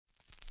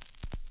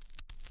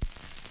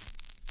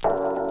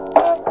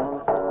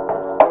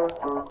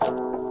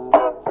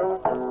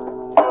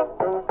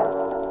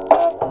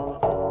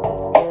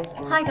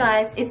Hi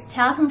guys, it's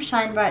Tao from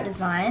Shine Bright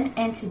Design,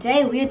 and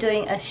today we are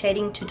doing a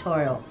shading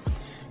tutorial.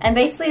 And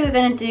basically we're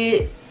going to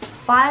do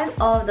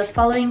 5 of the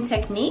following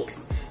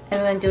techniques, and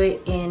we're going to do it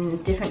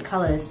in different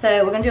colors.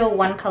 So we're going to do a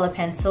 1-color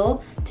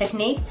pencil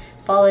technique,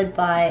 followed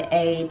by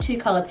a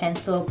 2-color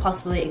pencil,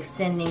 possibly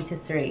extending to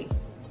 3.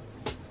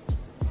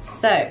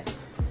 So,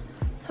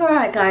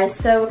 alright guys,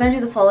 so we're going to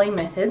do the following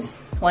methods.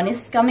 One is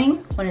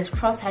scumming, one is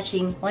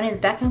cross-hatching, one is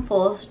back and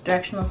forth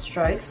directional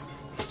strokes,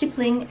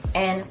 stippling,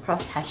 and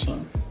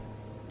cross-hatching.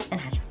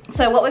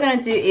 So what we're going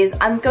to do is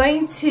I'm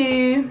going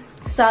to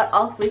start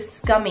off with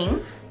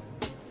scumming,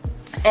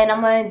 and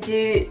I'm going to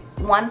do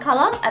 1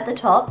 color at the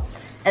top,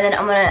 and then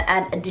I'm going to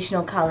add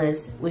additional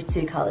colors with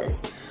 2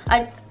 colors.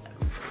 I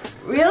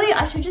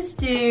should just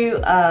do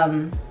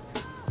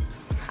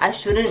I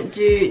shouldn't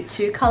do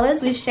 2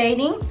 colors with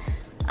shading,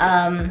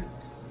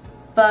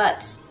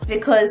 but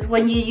because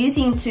when you're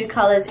using 2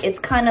 colors, it's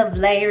kind of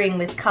layering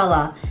with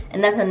color,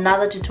 and that's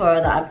another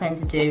tutorial that I plan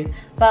to do,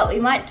 but we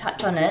might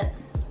touch on it.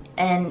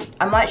 And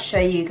I might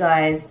show you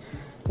guys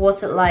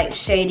what's it like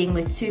shading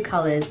with 2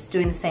 colors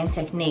doing the same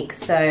technique.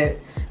 So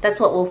that's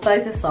what we'll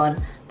focus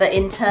on. But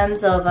in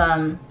terms of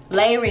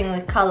layering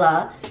with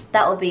color,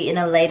 that will be in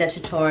a later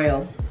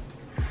tutorial.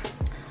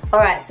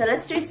 Alright, so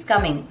let's do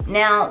scumming.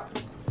 Now,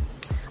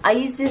 I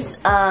use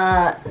this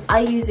a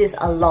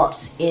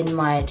lot in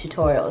my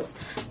tutorials.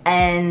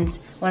 And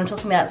when I'm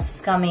talking about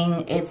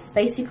scumming, it's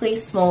basically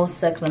small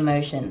circular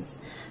motions.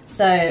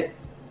 So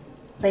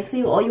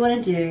basically all you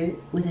want to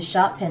do with a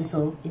sharp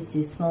pencil is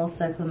do small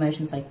circular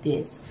motions like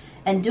this,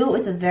 and do it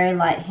with a very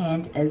light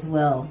hand as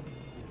well.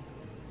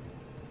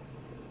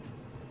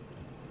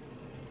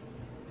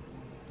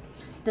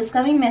 The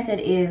scumming method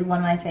is one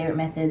of my favorite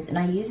methods, and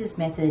I use this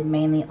method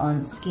mainly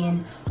on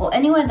skin or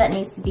anywhere that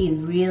needs to be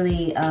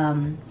really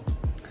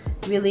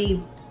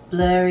really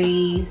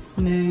blurry,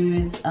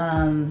 smooth.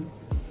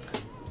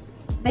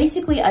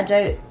 Basically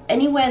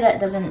anywhere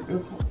that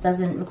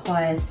doesn't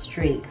require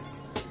streaks.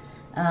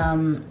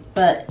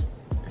 But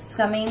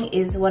scumming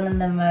is one of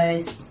the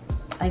most,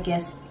 I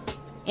guess,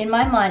 in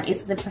my mind,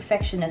 it's the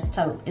perfectionist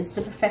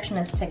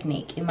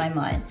technique in my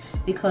mind,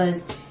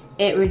 because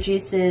it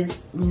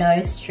reduces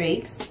no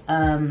streaks.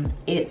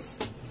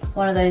 It's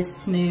one of those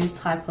smooth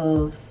type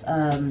of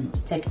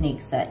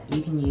techniques that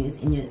you can use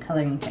in your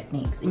coloring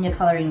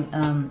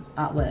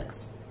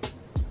artworks.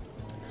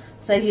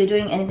 So if you're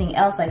doing anything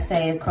else, like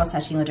say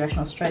cross-hatching or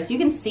directional strokes, you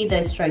can see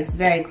those strokes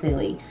very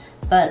clearly,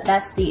 but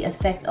that's the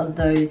effect of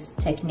those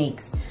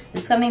techniques. The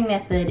scumming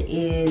method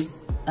is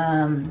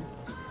a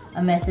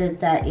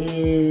method that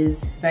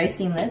is very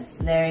seamless,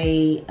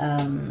 very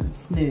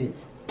smooth.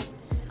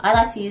 I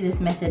like to use this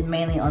method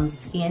mainly on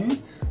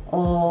skin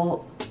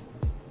or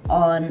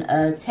on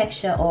a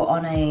texture or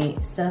on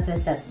a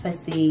surface that's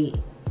supposed to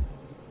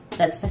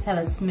have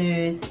a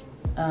smooth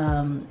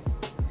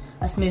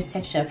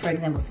texture, for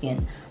example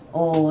skin,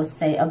 or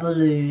say a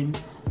balloon,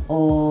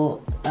 or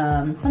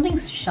something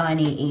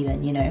shiny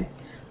even, you know.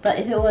 But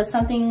if it was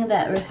something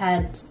that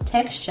had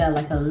texture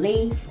like a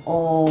leaf,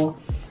 or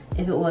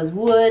if it was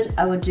wood,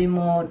 I would do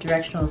more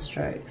directional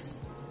strokes.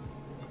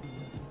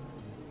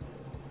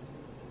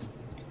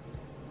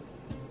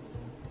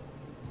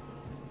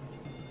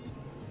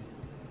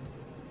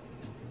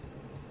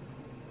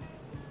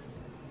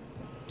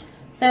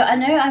 So I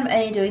know I'm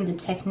only doing the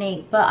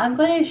technique, but I'm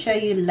going to show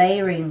you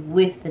layering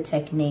with the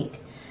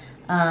technique.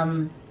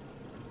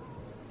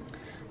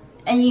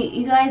 And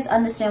you guys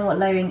understand what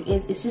layering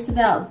is. It's just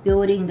about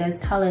building those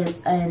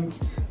colors, and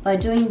by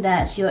doing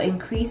that you're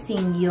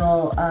increasing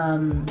your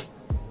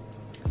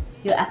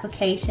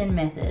application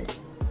method.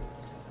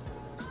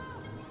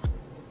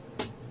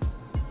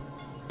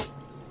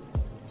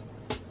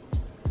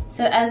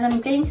 So as I'm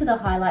getting to the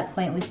highlight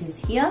point, which is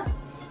here,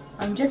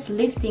 I'm just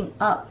lifting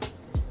up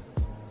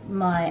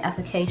my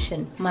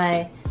application,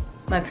 my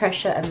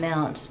pressure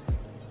amount.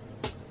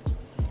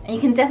 And you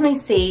can definitely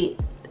see,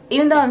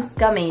 even though I'm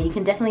scumming, you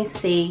can definitely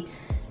see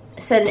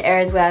certain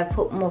areas where I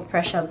put more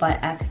pressure by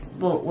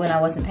accident. When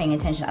I wasn't paying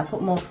attention, I put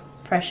more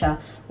pressure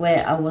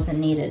where I wasn't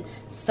needed.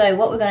 So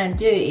what we're going to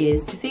do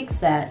is, to fix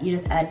that, you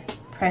just add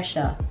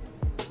pressure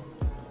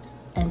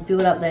and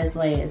build up those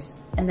layers,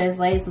 and those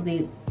layers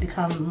will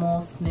become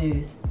more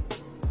smooth.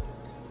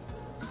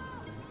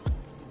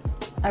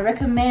 I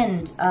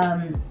recommend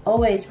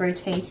always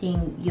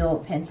rotating your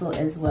pencil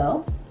as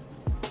well.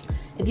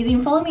 If you've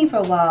been following me for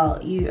a while,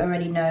 you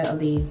already know of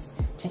these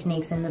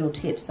techniques and little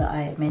tips that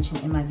I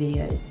mentioned in my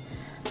videos.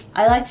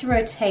 I like to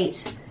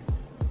rotate,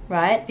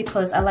 right?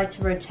 Because I like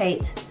to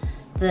rotate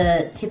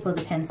the tip of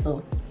the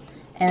pencil.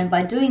 And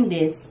by doing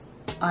this,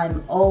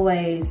 I'm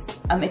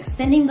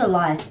extending the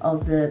life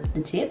of the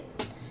tip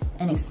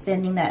and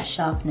extending that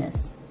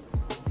sharpness.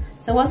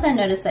 So once I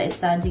notice that it's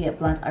starting to get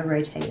blunt, I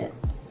rotate it.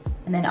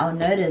 And then I'll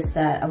notice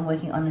that I'm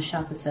working on a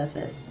sharper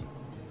surface.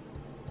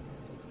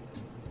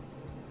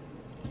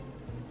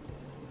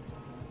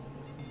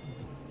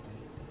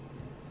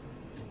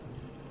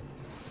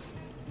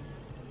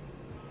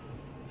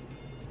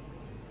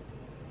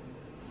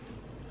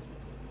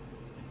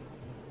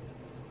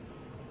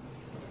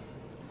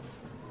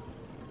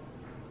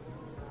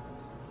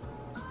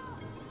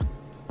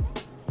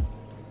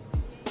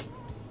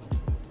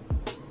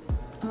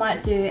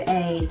 might do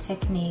a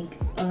technique,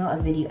 or not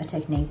a video, a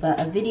technique, but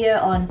a video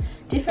on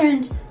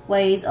different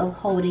ways of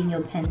holding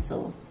your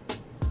pencil.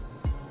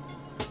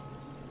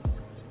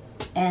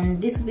 And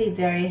this would be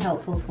very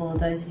helpful for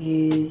those of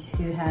you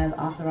who have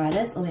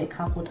arthritis or get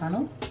carpal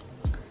tunnel.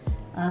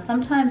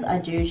 Sometimes I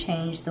do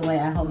change the way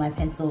I hold my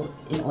pencil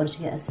in order to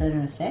get a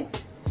certain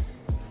effect.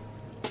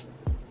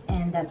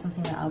 And that's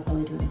something that I'll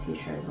probably do in the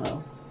future as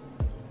well.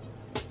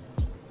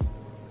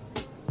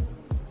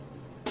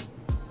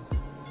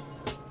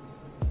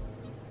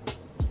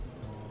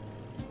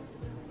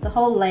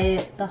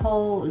 The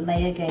whole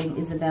layer game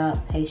is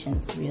about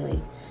patience,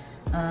 really.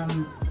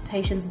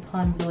 Patience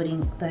upon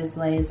building those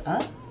layers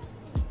up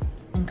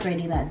and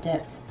creating that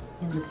depth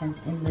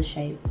in the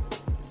shape.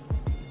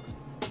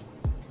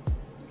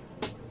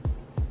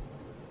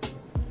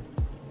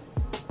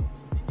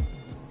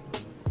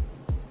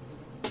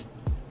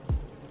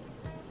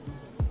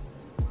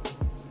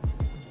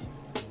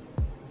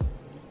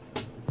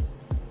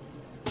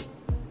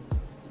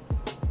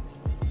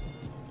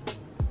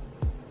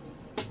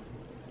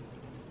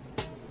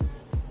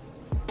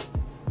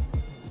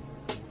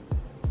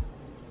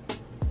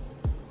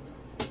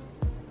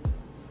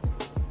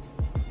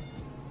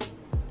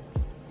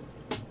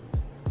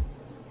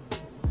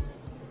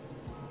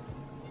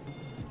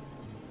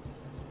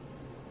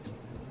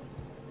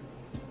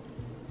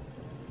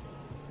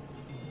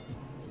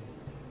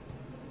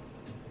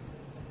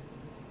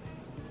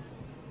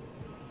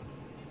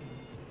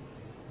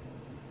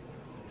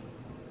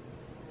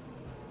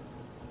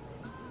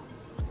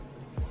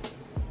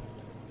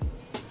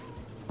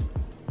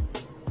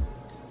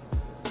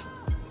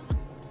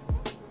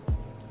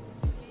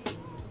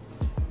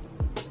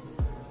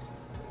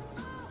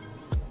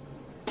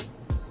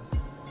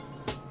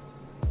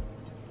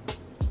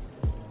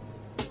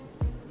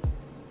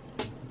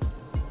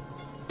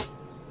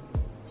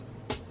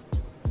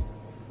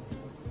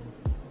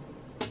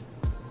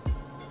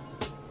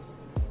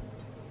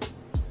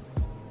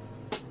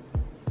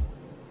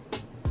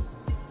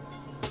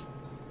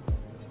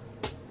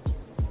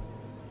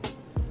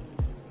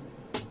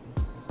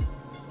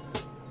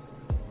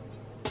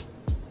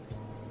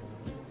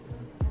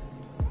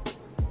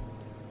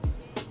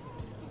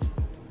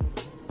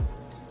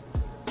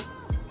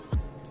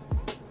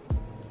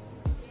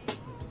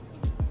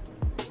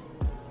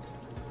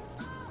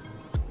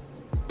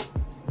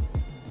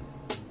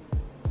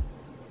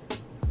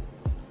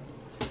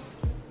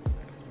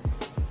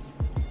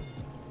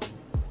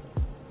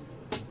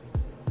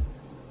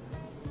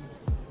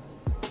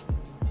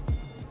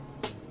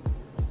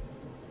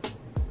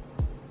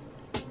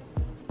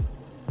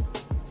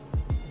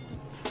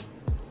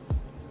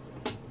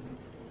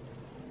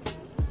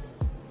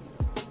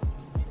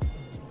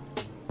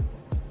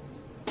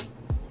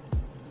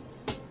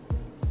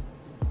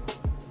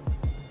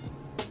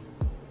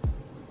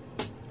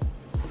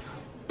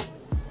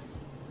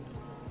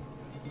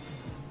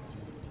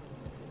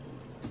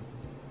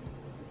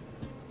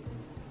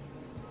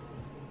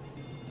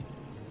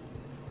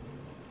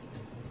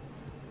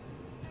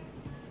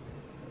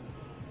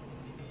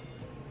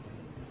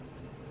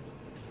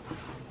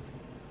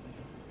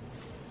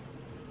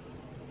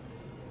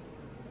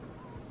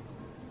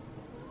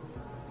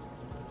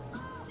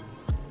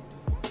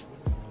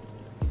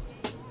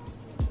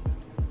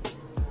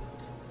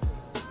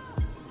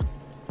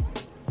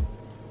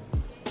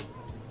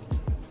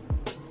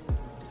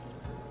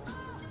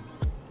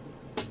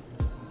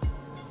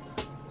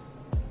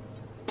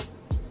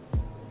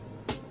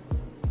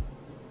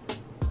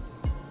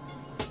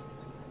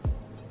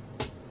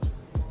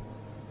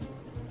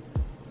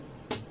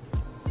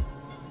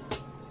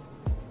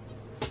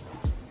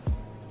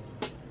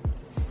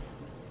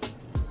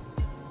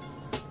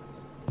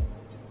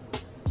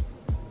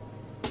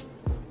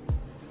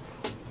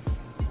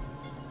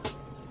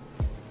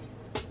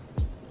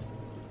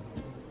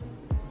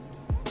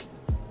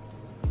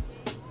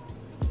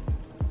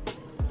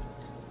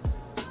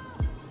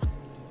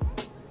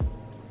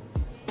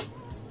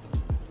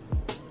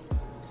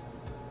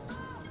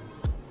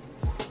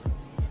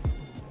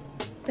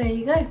 There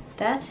you go,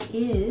 that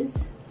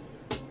is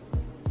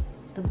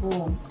the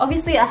ball.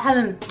 Obviously I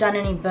haven't done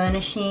any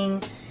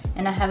burnishing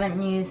and I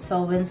haven't used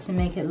solvents to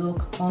make it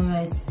look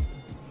almost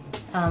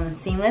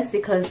seamless,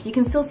 because you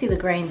can still see the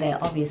grain there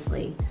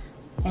obviously,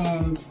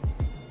 and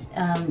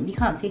you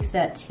can't fix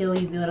that till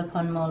you build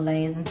upon more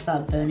layers and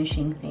start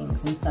burnishing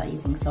things and start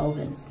using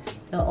solvents.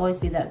 There'll always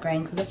be that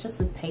grain because that's just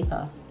the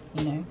paper,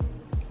 you know.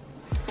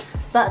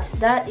 But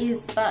that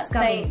is,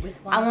 say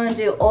I want to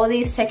do all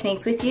these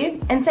techniques with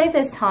you, and say if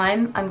there's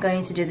time, I'm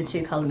going to do the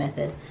 2-color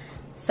method.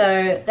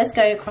 So let's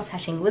go cross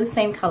hatching with the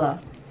same color.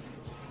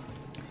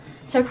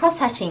 So cross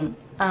hatching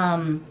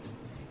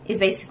is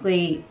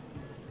basically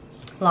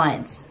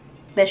lines.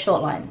 They're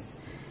short lines,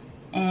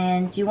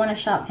 and you want a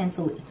sharp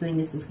pencil doing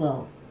this as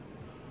well.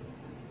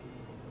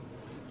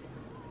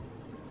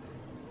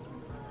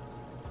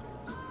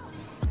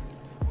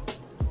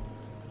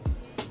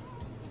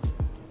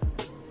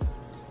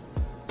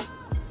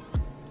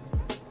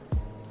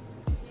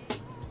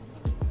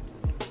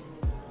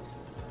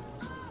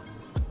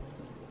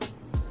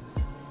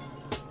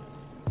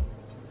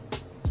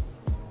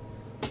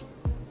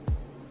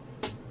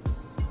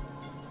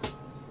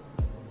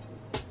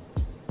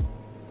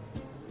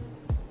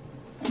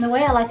 And the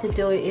way I like to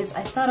do it is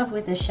I start off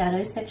with the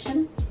shadow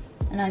section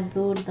and I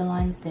build the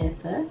lines there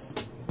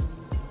first.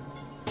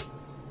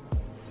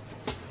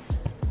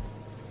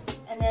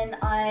 And then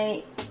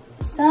I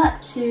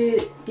start to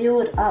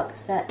build up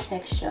that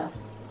texture.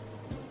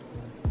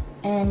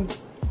 And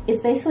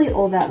it's basically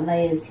all about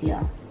layers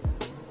here.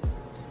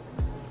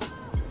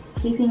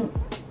 Keeping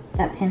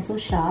that pencil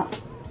sharp.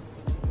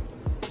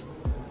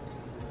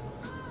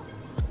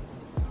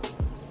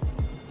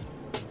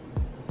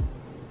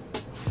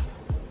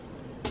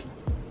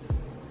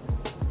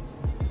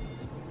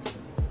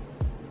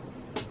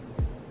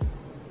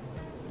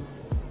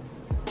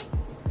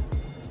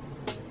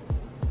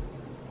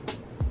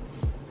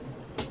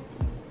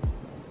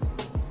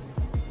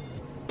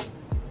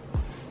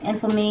 And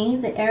for me,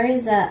 the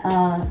areas that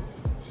are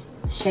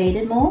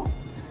shaded more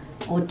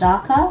or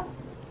darker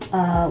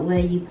are where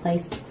you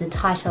place the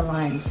tighter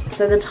lines.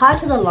 So the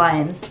tighter the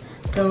lines,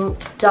 the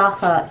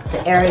darker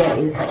the area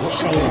is that you're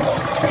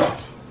shading.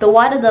 The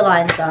wider the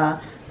lines are,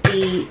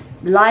 the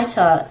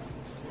lighter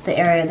the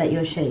area that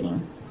you're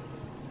shading.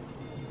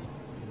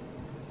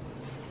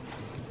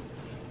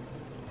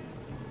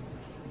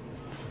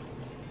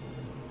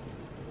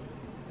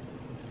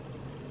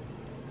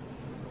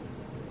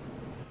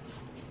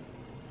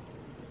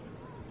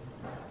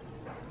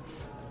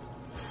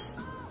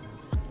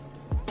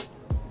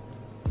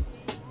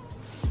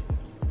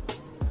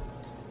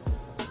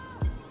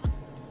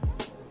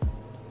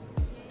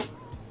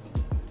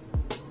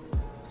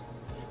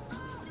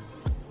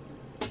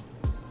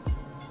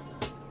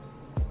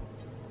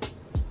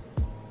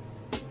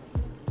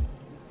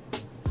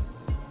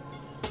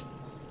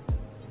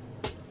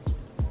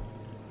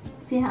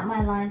 See how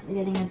my lines are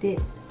getting a bit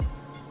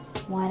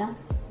wider?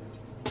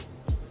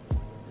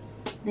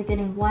 They're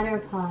getting wider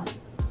apart.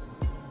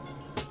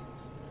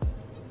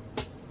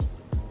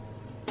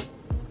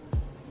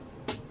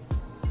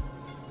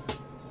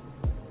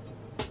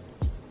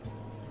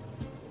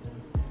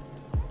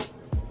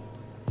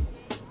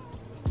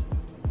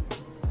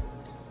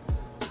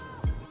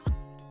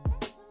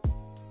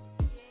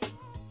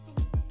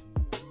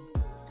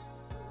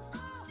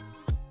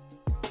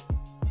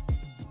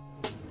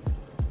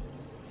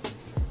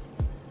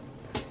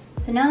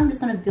 So now I'm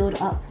just going to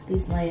build up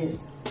these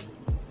layers,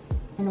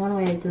 and one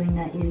way of doing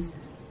that is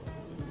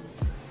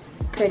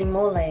creating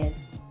more layers.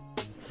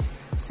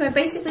 So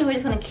basically we're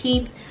just going to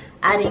keep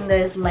adding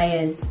those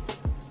layers,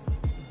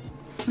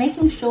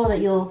 making sure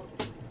that your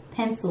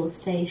pencil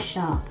stays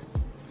sharp.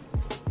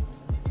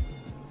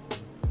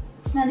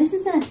 Now this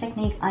isn't a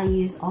technique I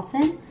use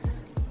often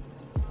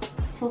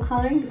for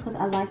colouring because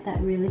I like that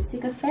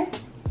realistic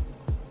effect.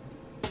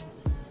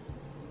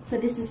 But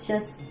this is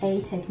just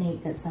a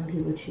technique that some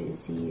people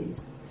choose to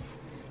use.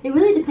 It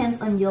really depends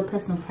on your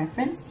personal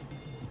preference.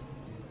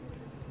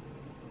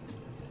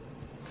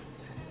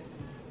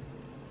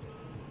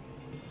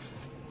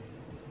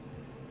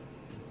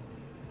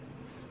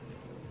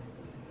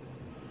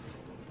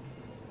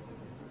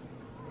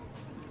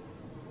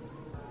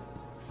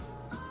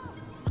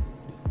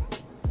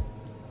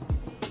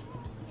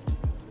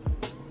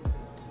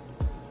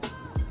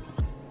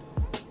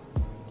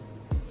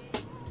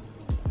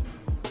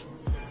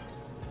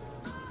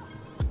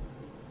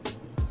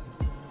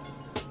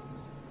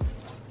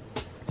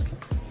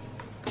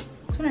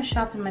 I'm going to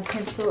sharpen my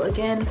pencil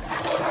again.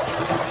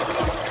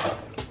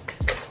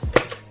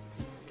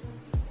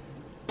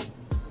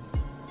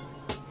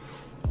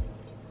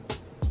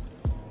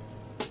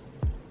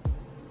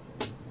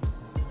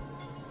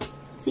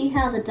 See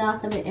how the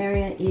darker the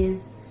area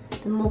is,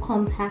 the more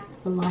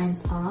compact the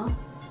lines are.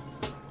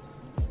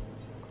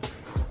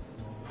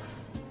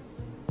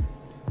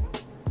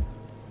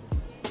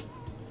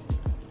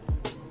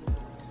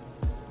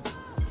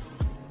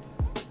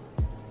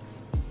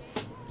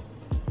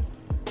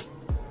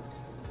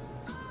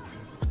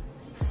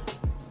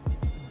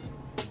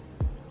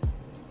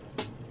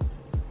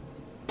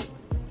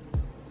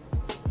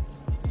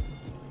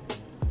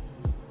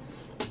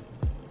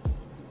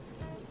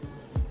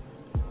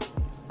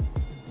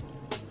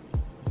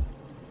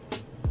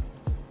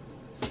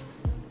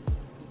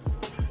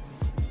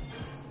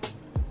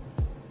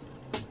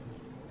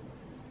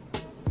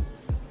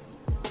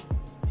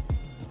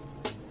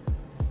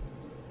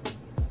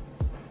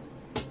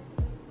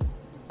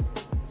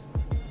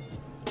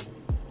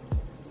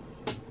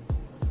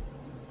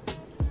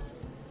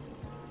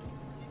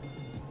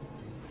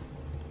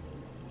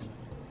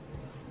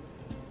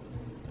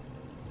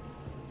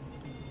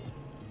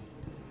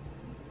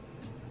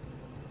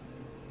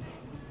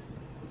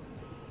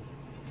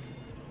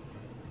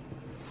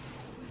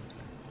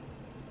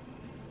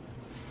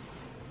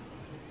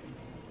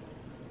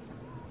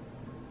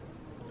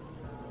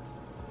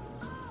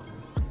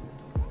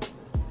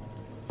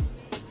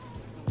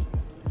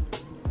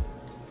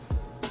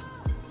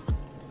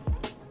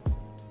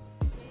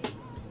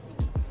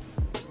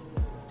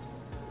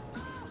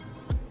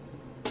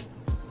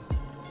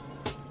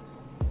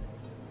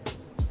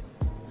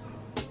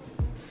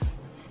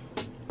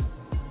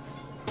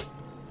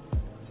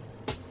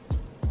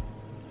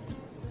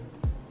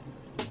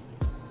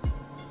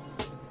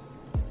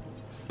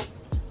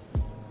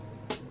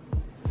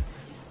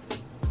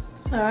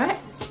 Alright,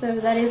 so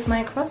that is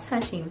my cross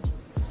hatching.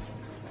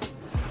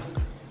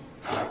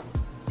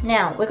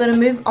 Now we're going to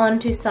move on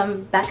to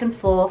some back and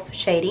forth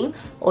shading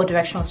or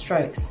directional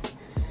strokes.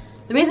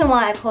 The reason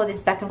why I call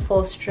this back and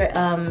forth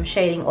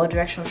shading or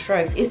directional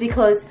strokes is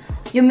because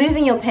you're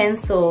moving your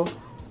pencil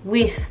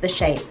with the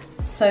shape.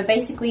 So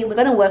basically we're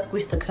going to work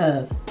with the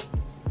curve.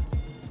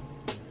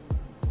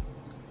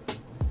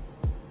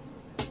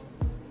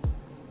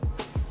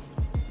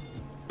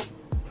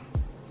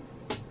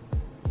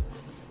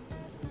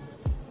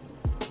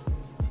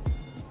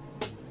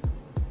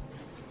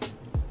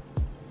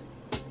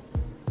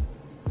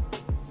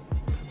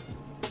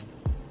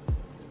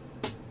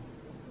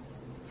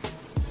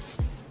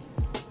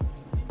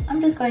 I'm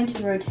just going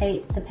to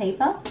rotate the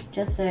paper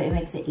just so it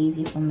makes it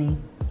easy for me.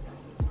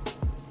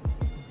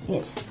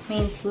 It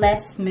means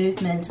less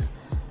movement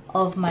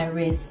of my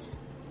wrist.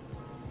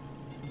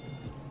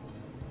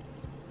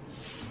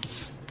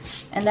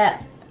 And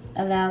that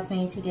allows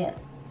me to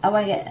I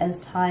won't get as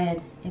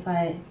tired if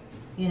I,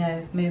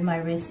 move my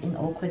wrist in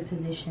awkward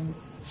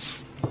positions.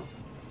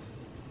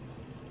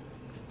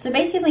 So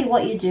basically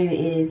what you do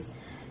is,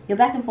 your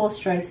back and forth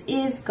strokes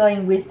is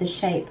going with the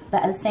shape,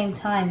 but at the same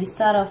time you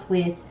start off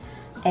with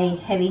a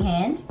heavy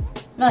hand,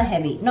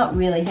 not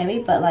really heavy,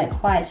 but like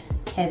quite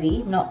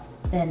heavy,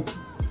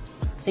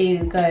 so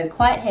you go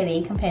quite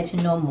heavy compared to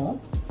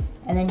normal,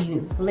 and then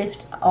you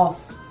lift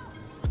off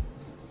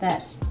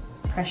that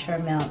pressure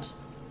amount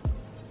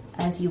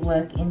as you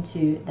work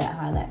into that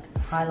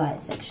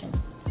highlight section.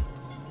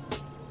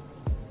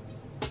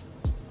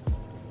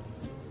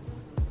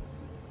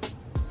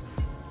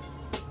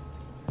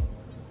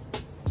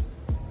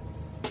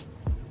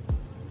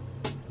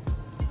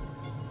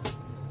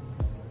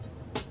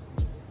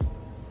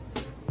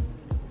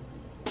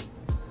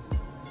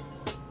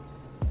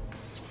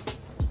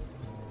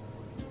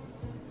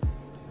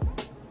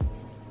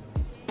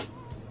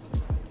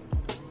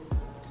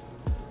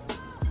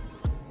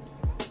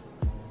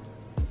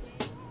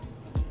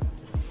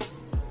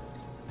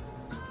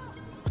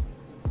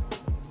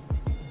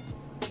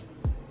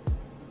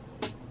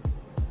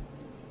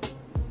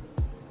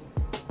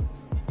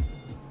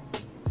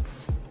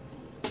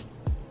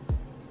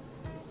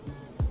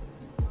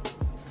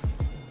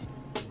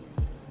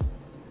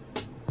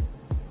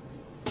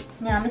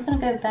 Now I'm just going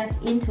to go back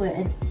into it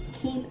and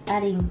keep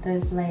adding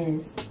those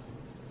layers.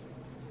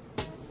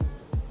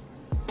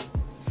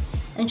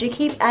 And as you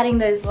keep adding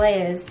those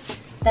layers,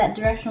 that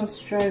directional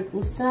stroke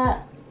will start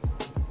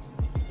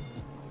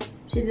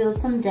to build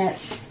some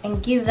depth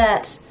and give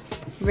that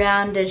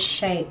rounded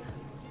shape.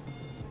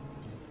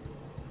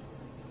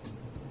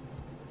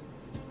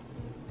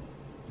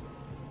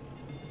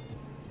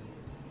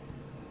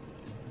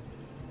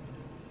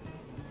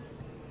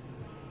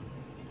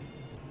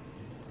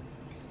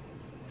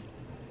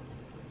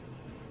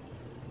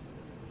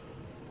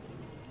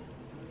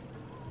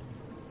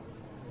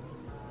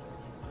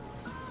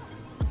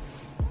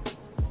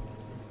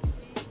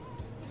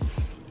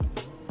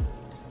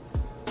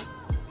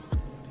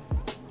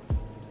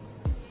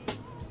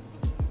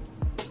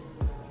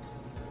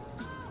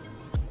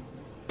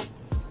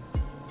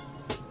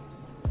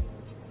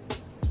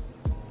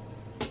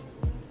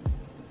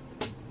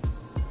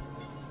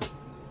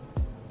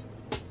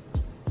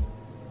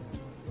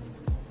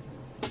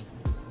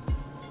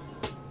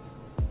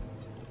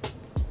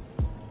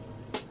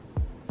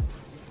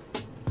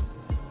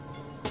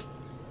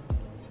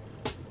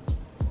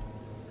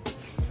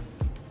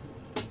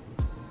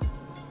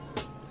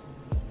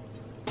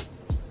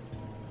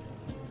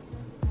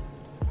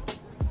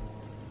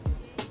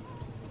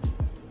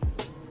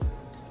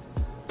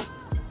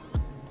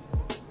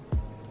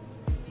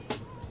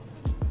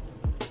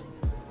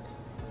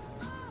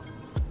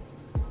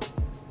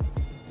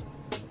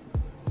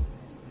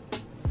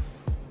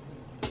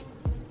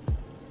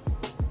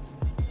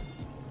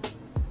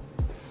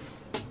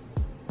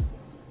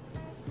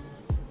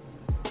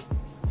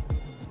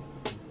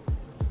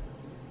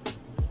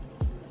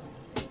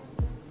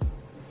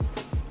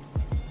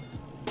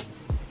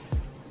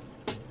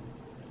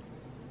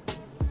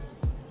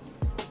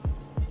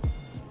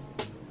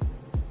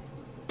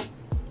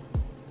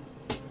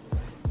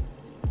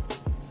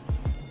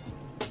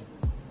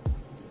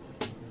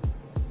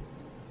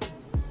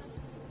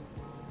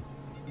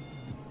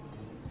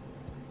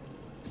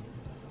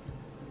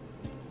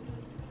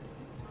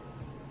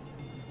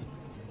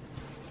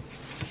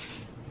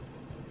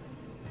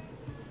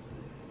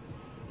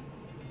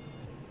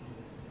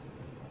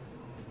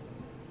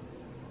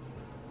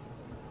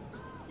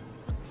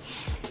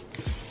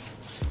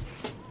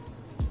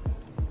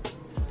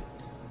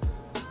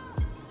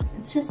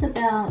 It's just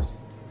about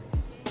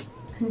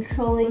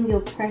controlling your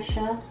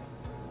pressure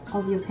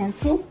of your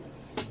pencil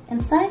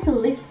and starting to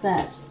lift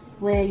that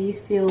where you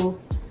feel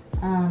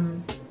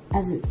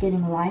as it's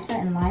getting lighter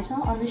and lighter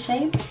on the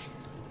shape.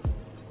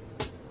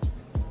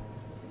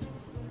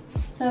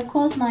 So of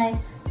course my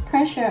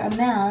pressure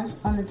amount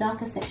on the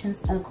darker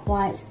sections are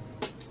quite,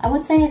 I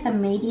would say like a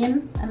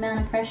medium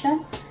amount of pressure,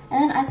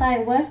 and then as I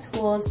work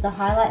towards the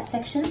highlight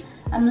section,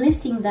 I'm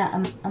lifting that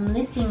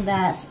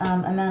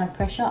amount of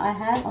pressure I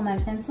have on my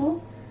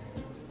pencil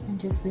and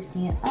just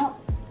lifting it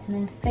up and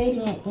then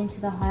fading it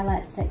into the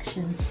highlight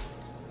section.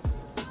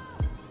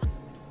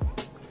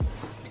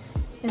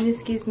 And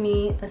this gives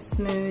me a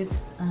smooth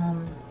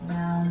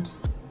round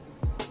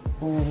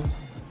ball.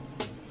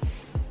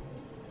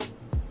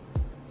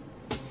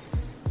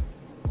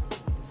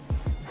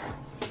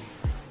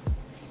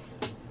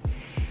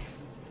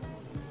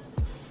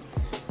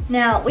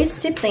 Now with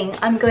stippling,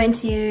 I'm going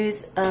to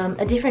use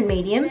a different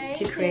medium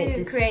to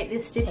create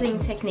this stippling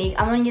technique.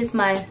 I'm going to use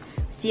my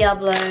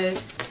Stabilo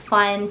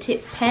fine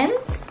tip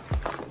pens.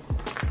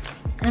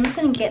 And I'm just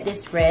going to get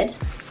this red.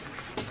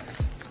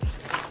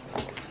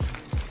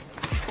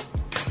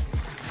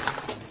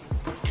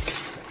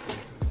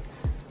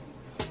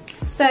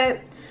 So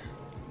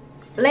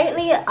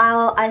lately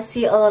I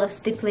see a lot of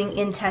stippling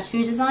in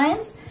tattoo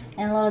designs,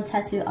 and a lot of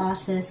tattoo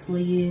artists will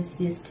use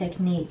this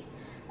technique.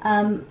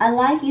 I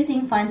like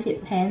using fine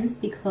tip pens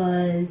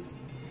because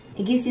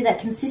it gives you that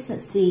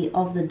consistency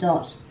of the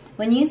dot.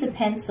 When you use a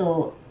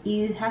pencil,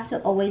 you have to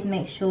always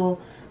make sure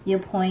your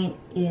point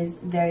is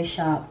very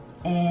sharp,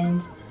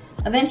 and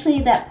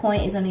eventually that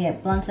point is going to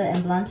get blunter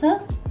and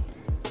blunter,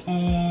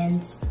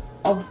 and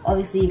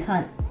obviously you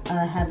can't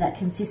have that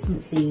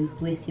consistency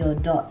with your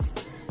dots.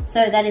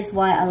 So that is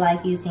why I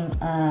like using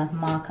a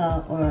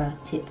marker or a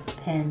tip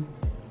pen.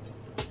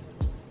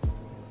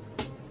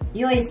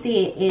 You always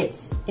see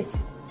it's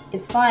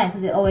fine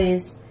because you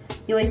always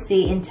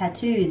see it in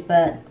tattoos,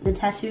 but the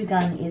tattoo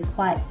gun is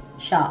quite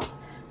sharp,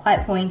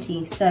 quite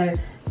pointy, so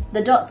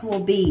the dots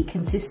will be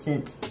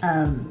consistent,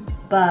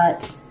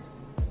 but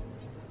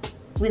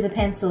with a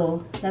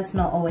pencil that's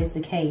not always the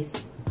case.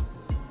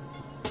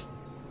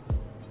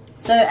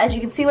 So as you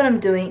can see, what I'm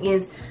doing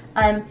is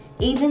I'm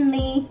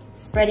evenly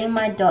spreading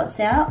my dots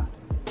out.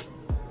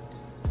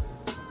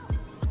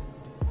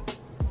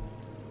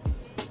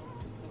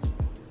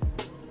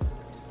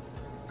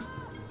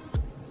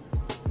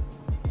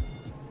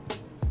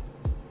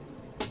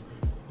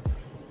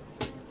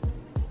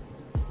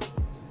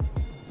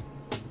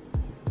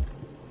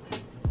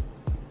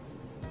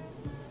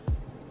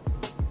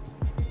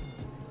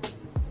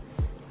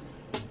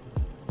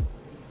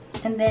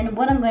 And then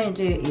what I'm going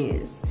to do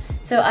is,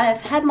 so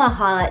I've had my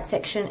highlight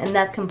section and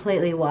that's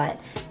completely white,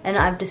 and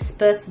I've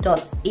dispersed the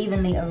dots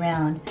evenly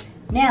around.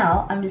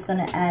 Now I'm just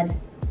going to add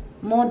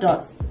more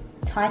dots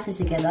tighter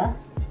together.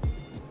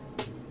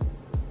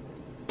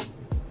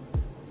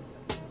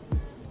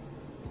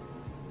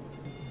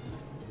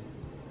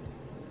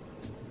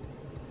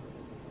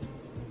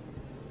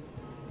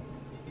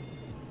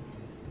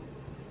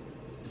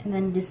 And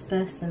then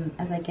disperse them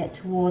as I get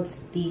towards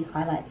the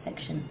highlight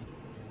section.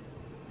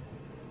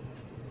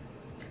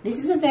 This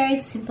is a very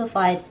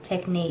simplified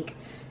technique,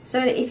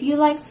 so if you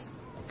like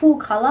full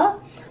color,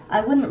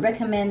 I wouldn't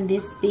recommend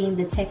this being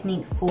the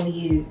technique for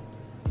you.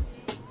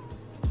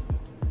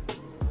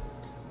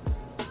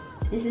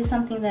 This is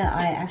something that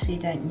I actually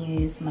don't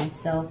use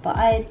myself, but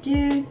I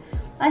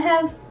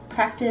have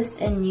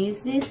practiced and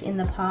used this in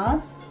the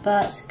past,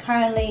 but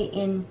currently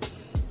in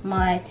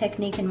my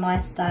technique and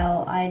my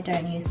style, I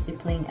don't use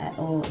stippling at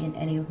all in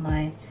any of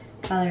my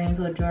colorings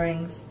or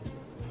drawings.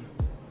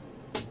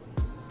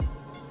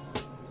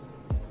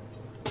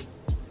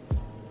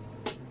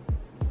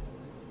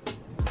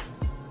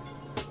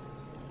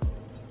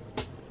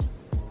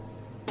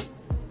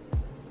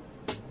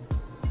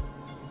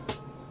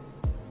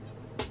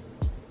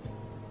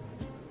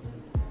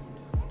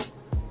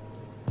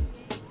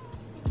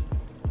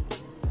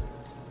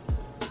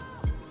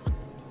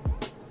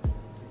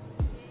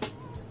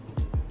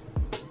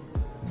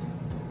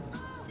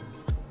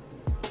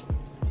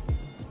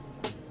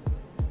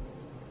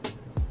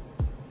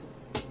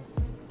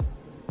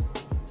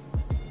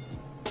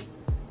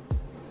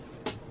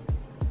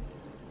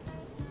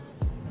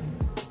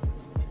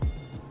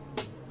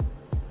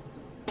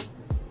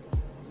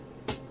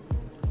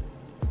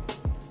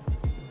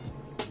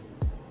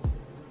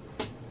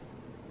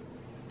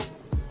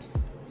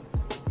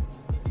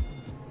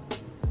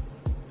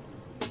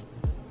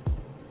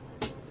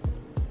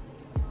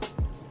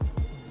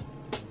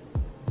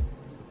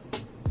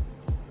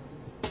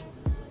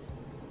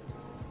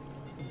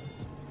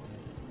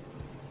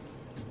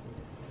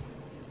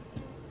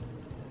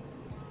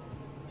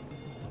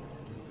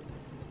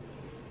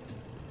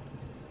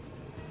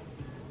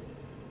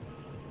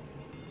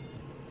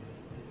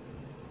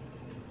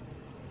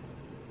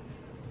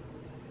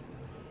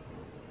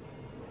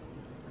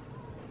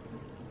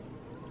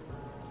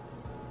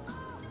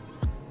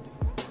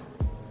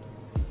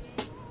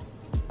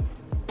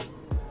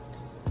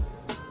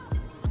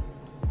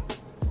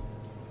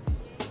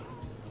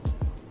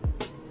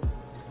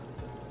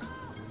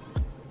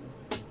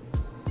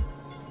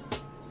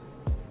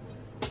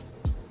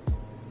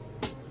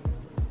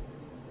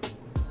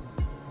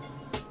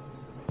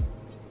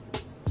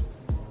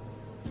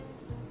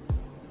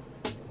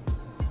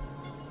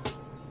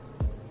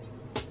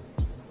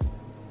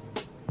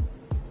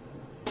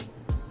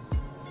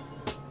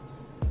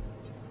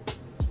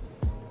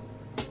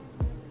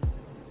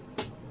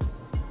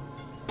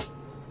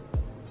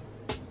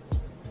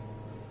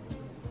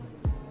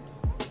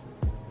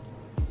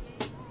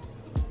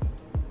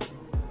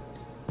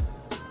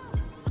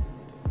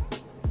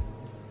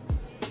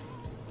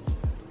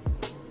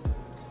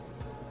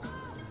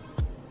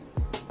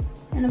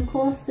 And of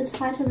course, the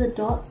tighter the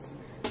dots,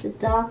 the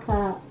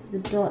darker the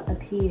dot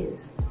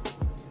appears.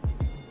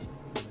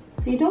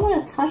 So you don't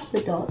want to touch the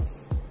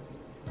dots.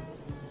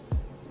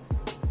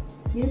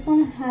 You just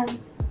want to have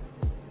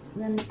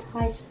them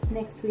tight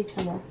next to each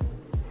other.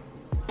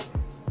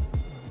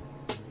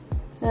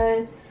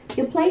 So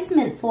your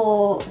placement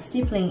for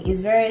stippling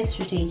is very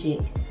strategic.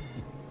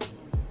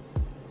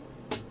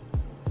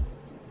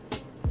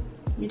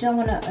 You don't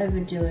want to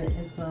overdo it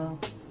as well.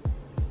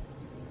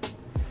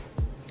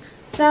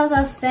 So as I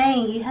was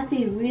saying, you have to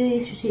be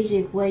really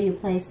strategic where you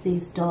place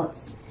these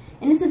dots.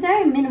 And it's a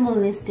very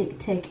minimalistic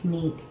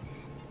technique.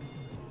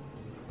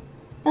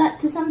 But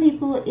to some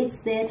people, it's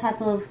their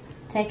type of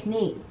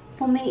technique.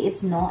 For me,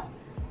 it's not.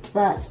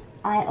 But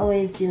I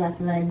always do like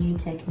to learn new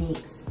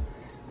techniques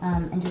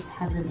and just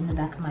have them in the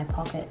back of my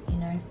pocket, you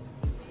know.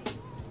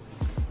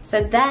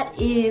 So that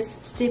is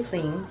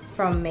stippling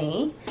from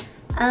me.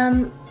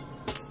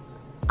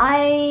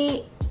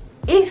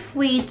 If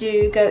we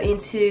do go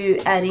into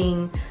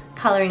adding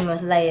colouring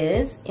with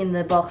layers in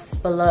the box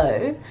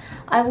below,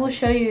 I will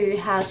show you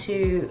how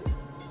to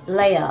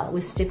layer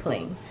with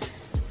stippling.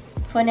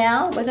 For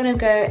now, we're going to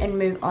go and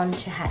move on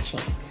to hatching.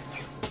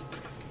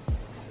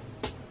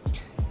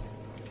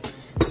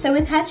 So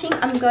with hatching,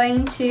 I'm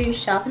going to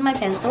sharpen my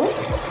pencil.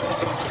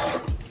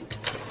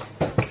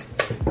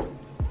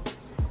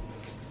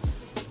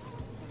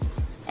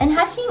 And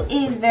hatching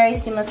is very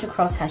similar to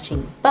cross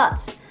hatching,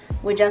 but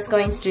we're just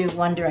going to do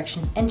one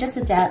direction and just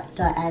a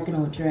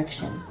diagonal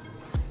direction.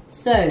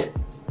 So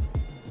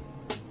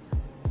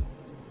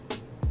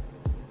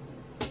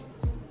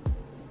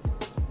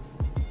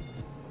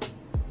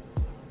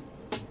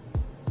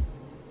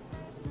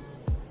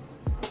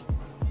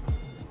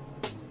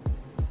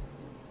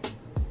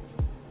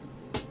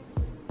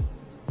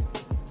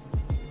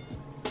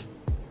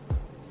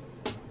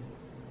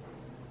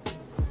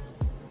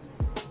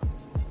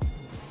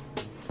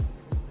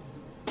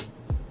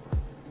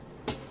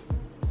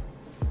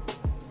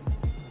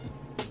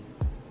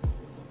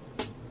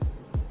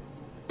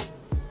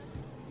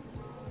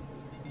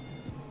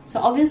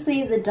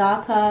obviously the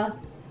darker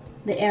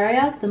the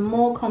area, the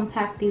more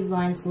compact these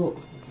lines look.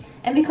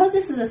 And because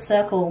this is a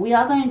circle, we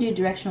are going to do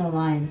directional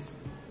lines.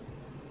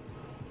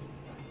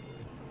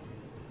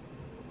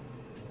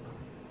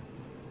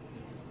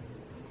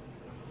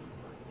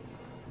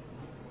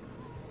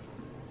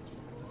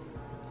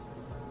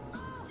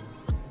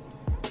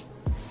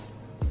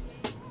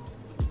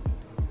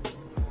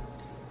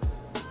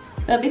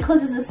 But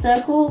because it's a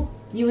circle,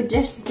 you would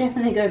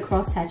definitely go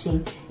cross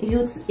hatching.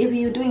 If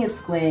you were doing a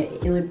square,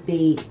 it would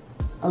be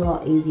a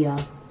lot easier.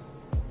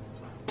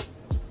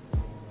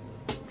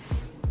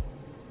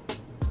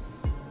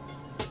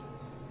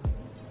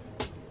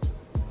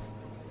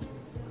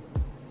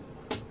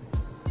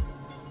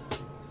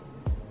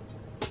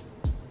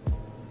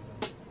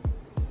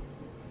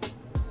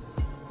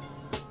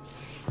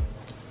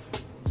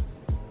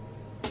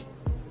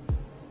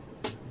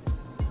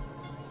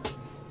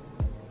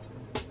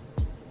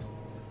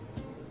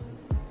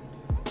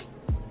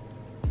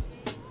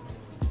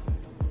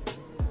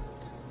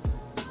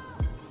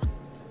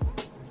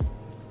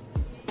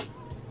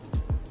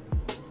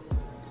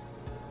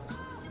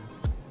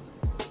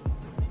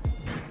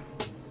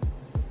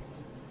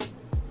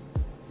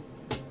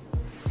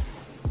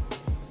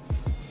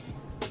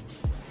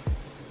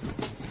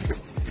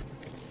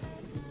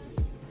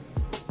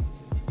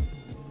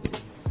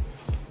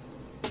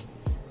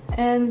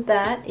 And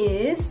that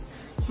is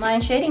my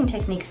shading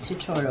techniques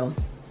tutorial.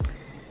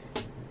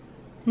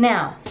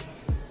 Now,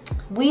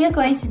 we are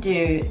going to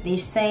do the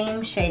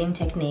same shading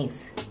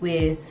techniques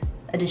with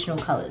additional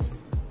colors.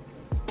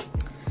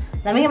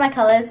 Let me get my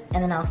colors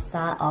and then I'll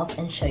start off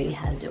and show you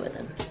how to do with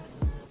them.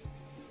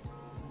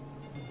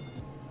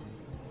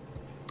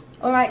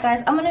 Alright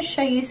guys, I'm going to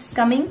show you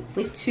scumming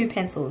with 2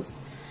 pencils.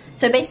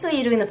 So basically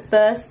you're doing the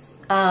first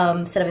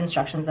set of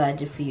instructions that I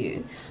did for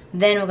you.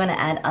 Then we're going to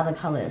add other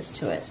colors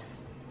to it.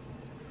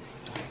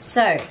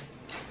 So,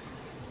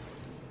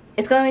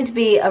 it's going to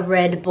be a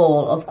red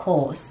ball, of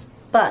course,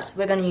 but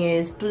we're going to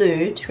use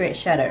blue to create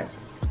shadow.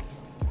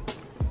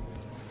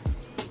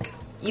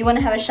 You want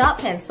to have a sharp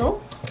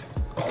pencil.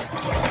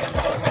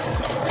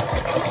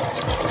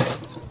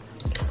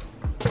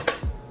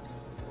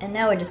 And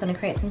now we're just going to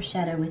create some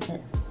shadow with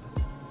it.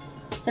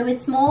 So with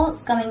small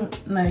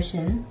scumming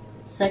motion,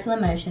 circular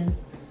motions,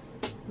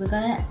 we're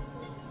going to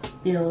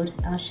build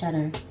our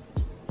shadow.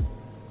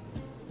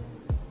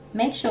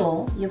 Make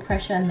sure your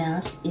pressure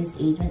amount is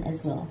even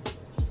as well.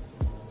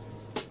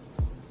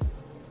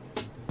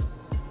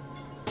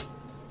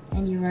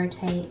 And you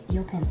rotate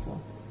your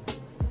pencil.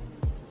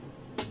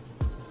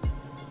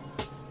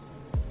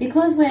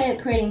 Because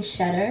we're creating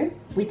shadow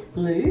with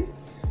blue,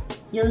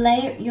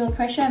 your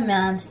pressure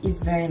amount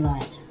is very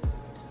light.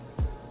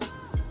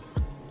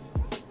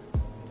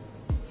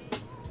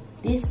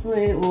 This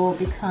blue will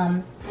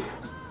become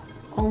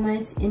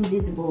almost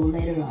invisible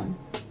later on.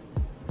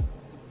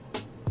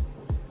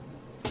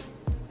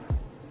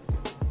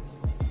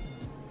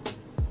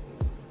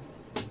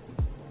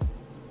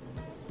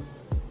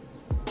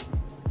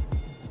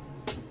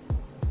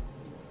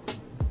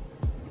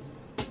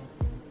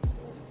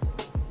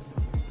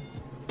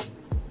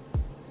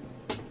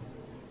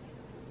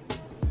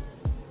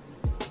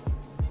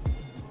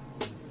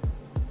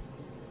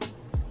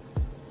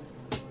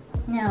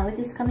 Now with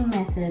this scumming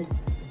method,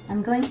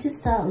 I'm going to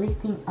start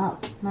lifting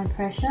up my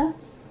pressure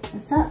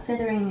and start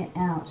feathering it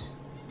out.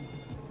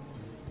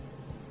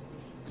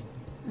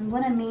 And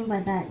what I mean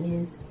by that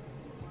is,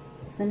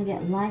 it's going to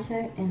get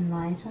lighter and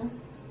lighter.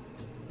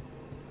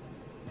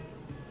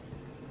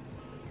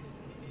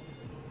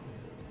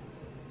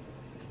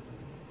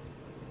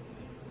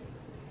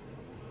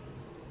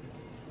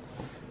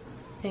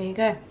 There you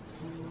go.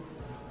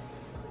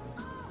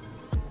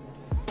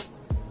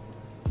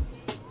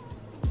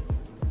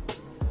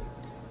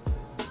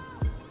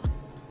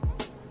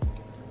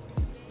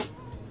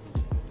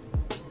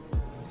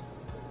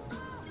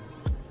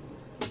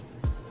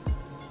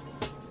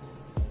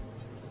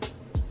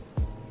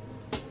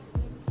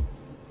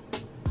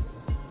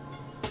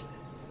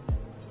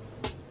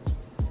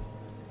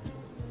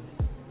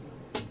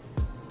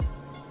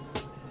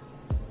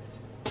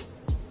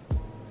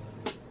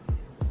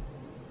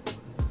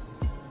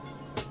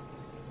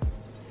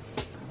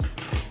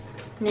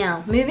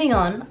 Now, moving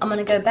on, I'm going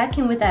to go back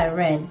in with that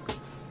red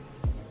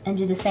and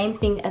do the same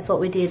thing as what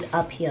we did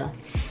up here,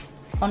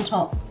 on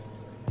top.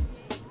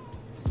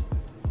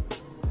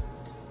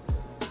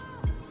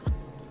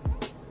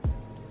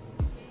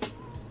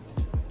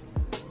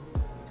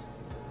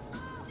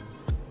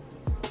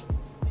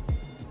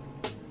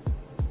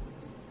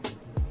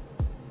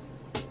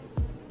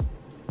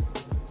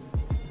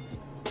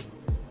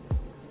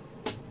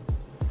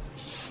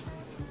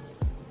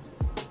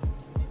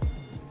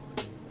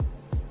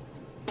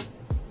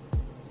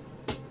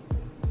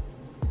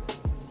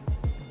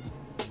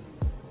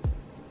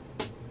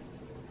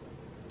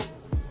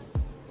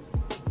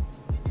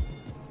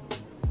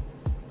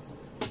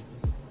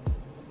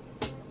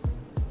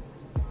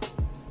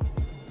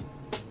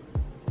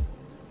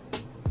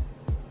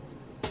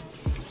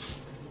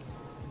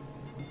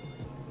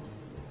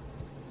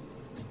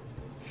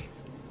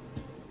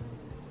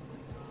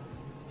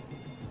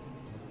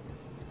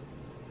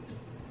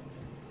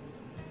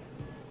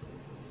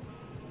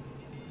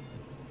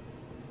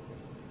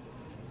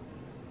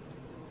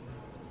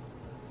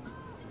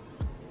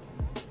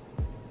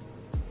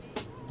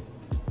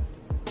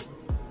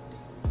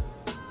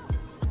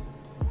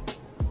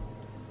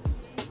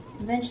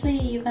 Eventually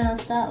you're going to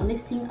start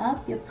lifting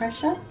up your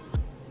pressure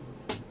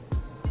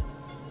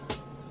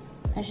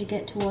as you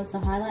get towards the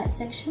highlight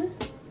section.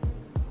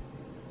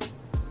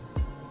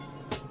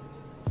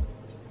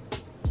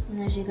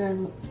 And as you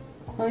go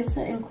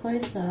closer and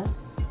closer,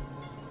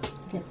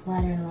 it gets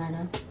lighter and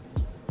lighter.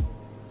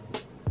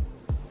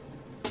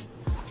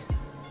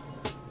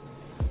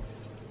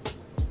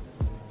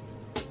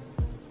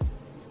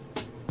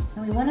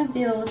 And we want to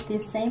build the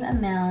same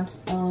amount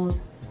of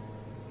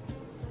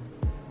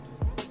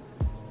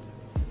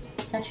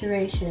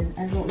saturation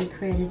as what we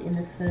created in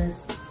the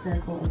first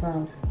circle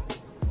above.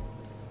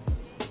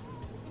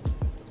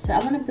 So I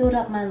want to build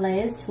up my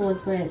layers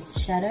towards where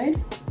it's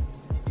shadowed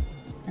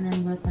and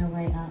then work my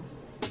way up.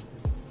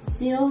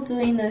 Still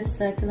doing those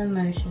circular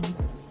motions.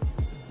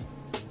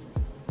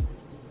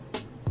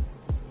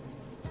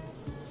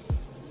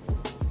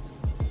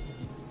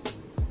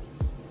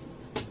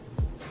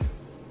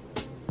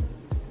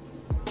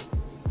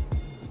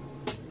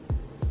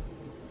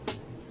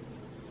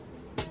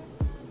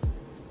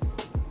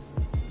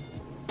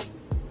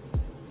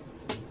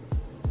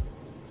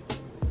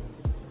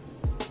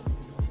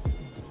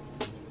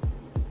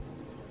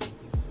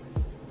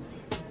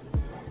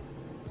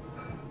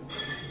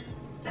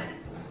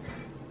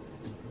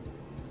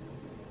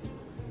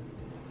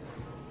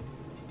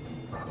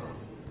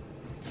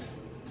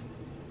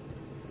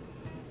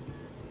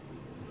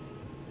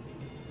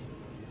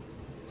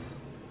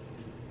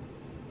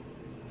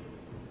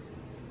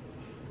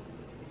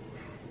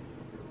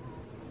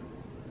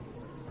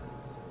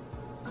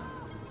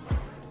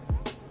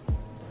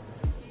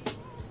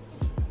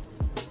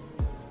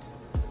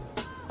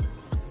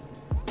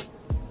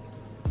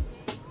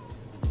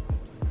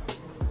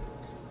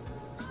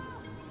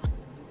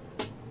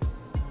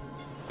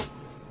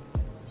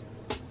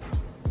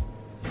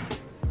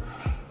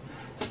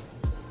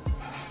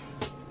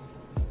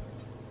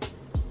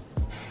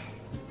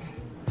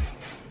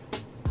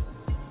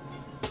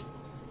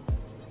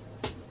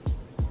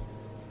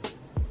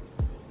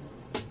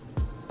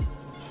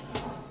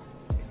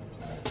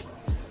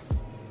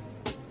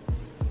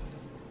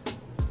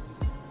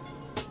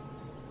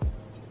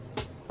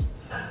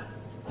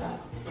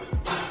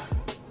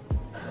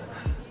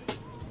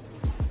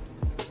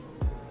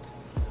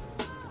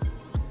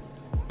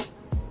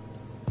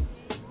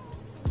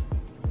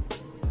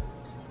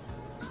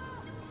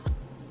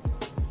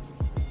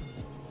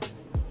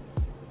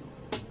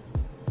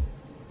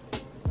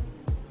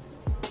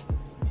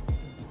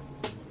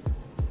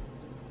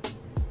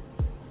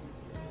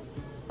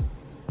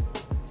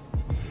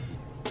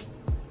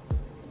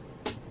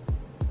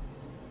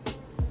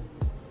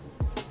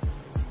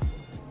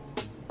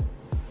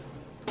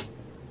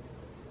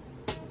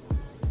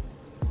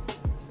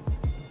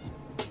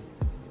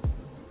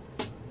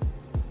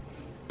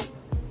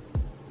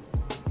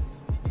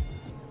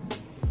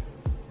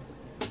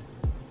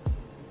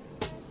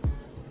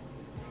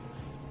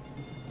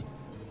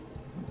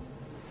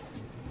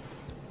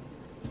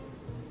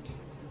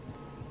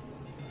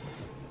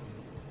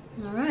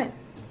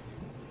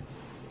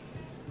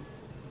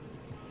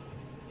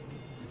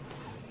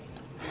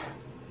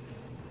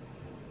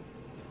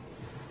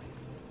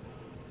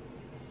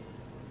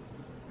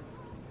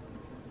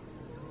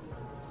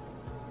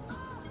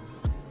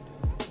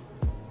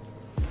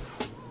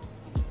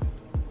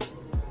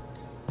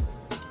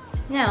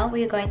 Now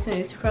we are going to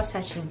move to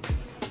cross-hatching.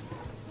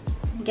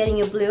 Getting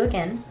your blue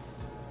again,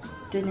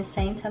 doing the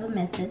same type of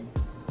method.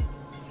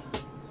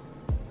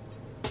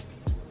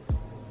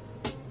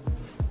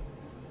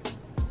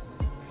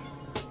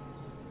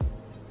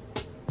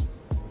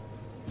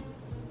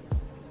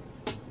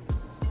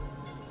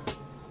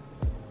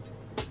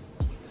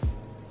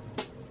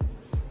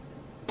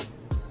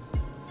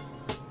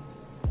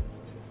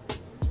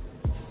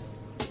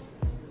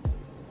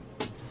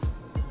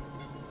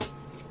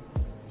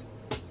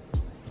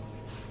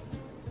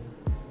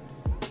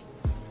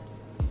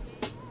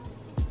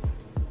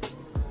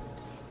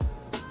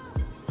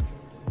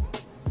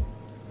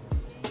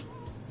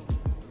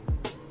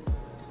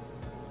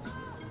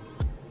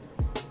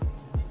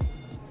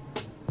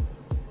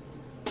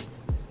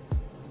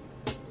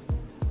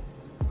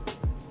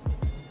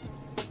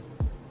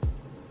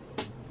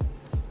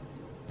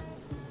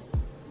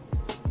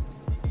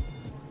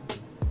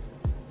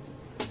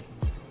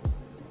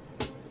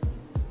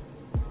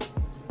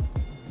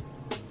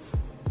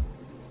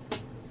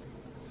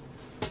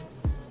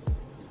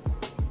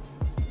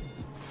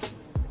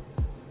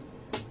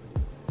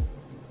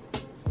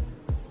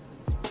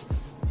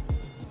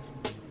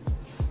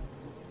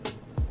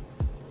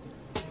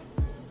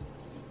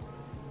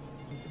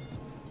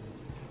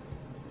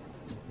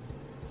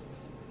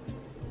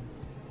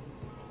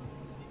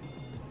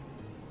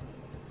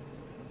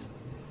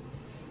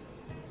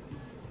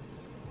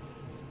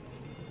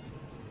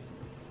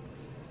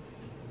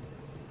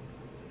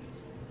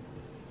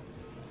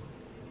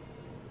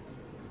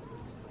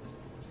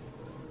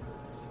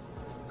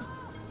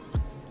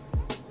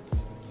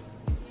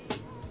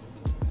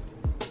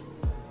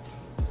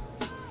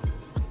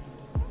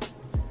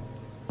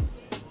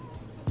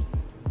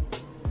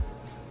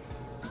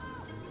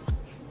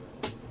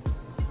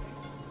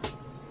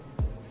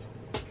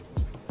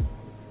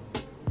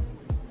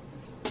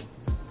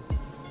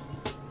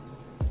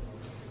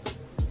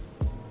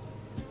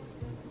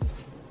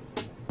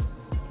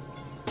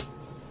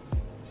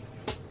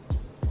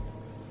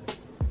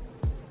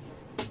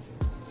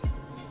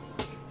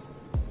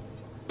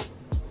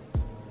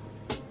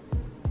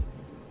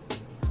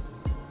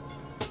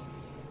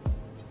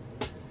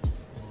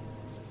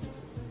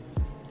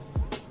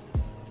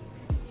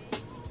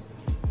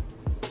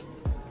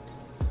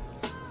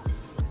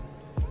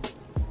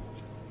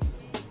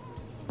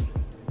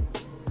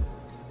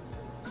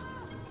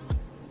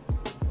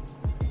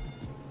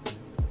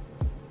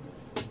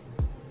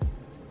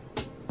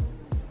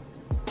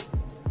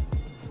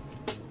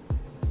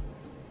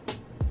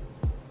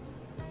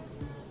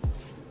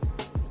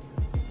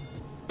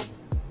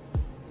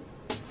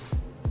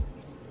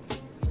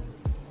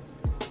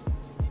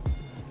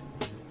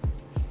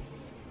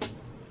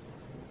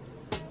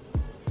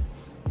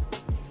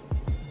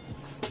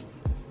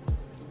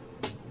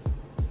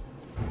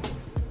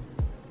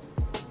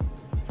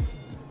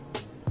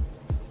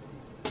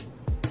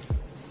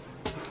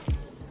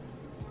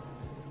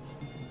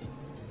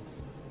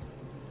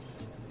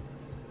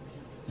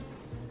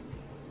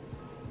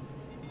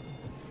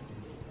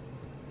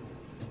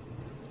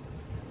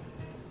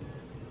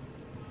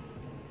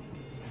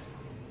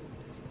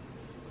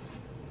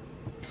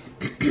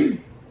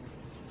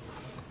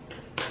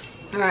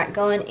 Alright,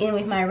 going in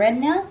with my red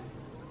now.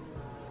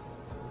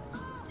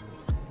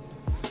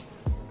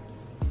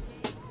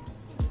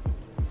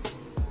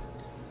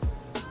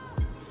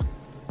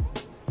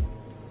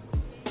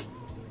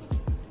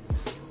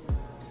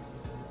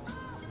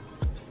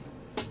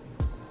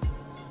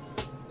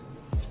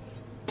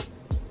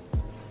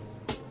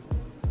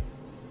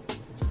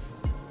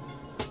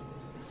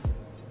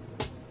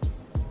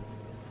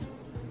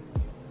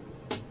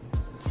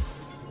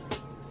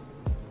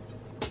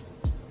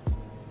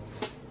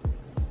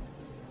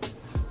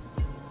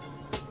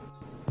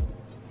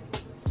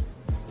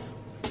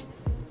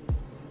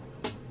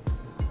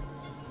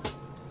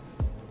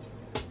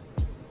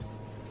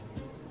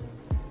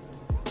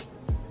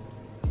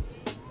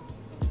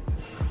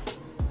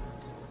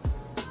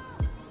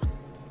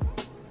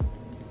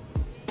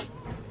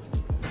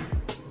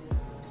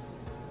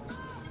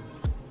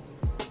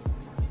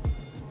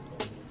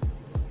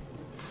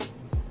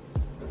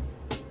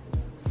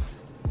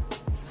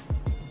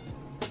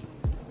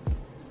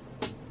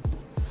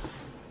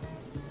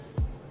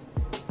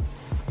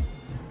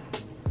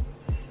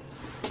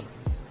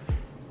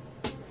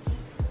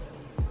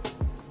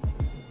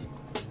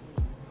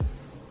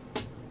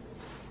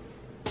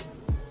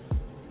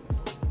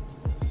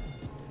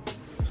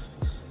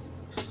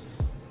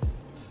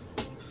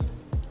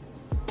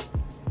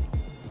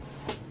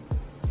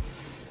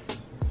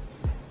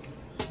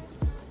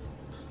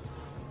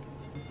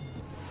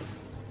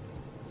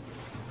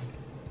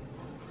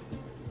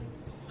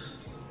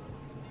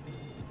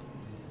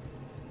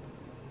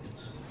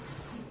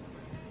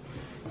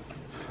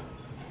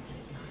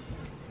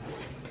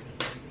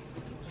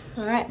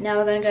 Alright, now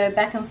we're going to go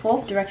back and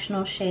forth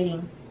directional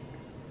shading.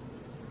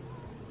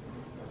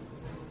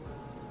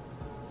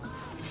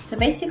 So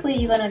basically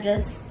you're going to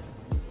just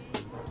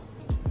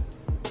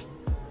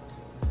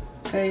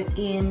go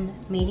in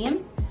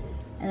medium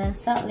and then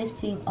start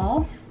lifting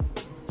off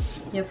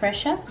your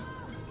pressure.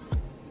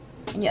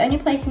 And you're only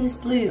placing this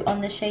blue on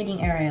the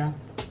shading area.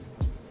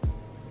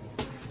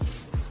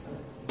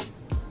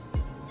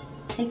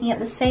 Taking up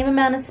the same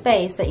amount of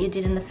space that you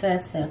did in the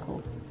first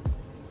circle.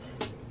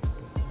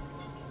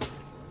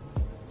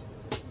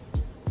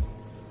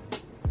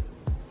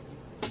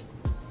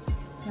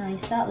 Now you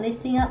start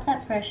lifting up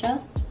that pressure,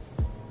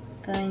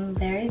 going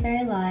very,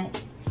 very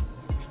light,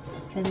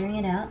 feathering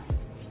it out.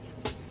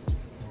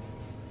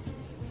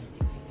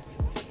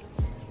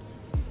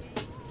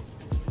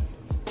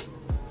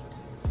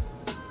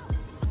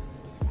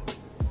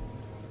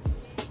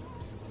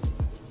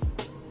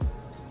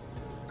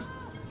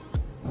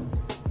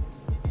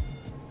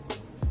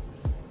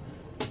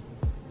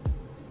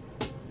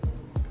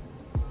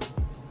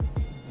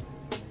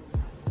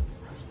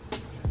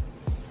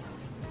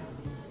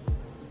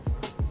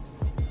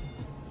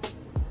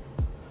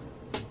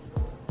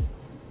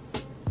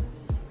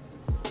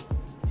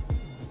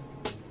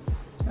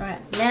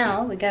 Alright,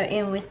 now we go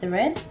in with the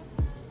red.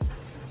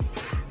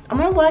 I'm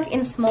going to work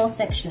in small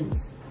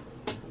sections.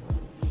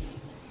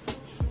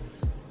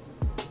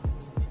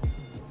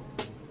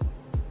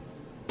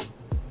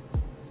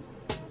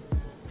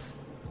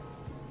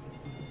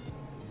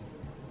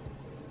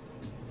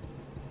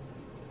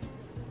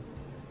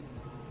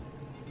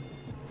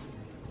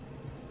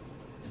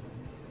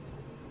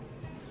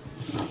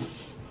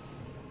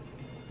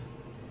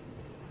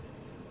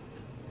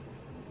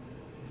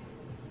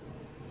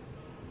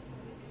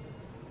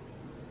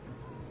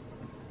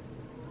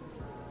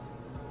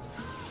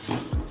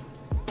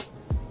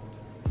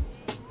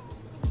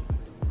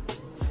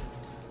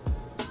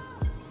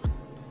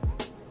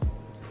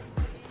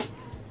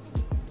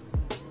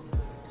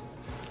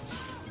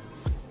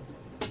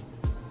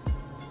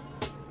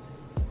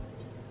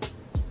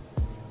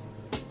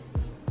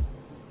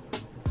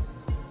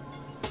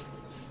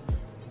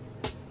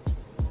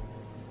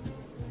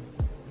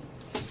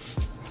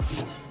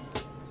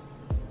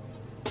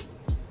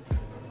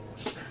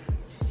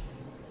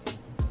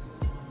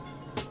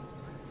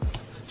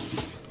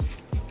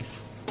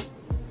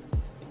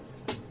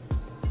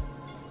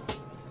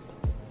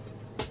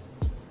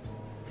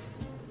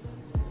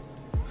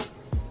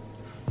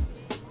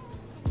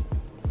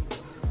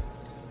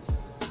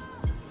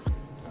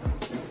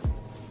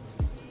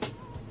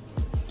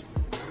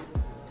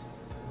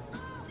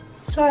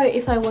 Sorry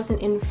if I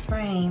wasn't in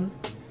frame.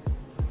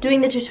 Doing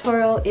the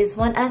tutorial is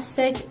one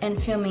aspect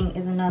and filming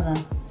is another.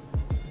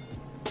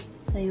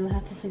 So you will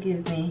have to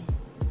forgive me.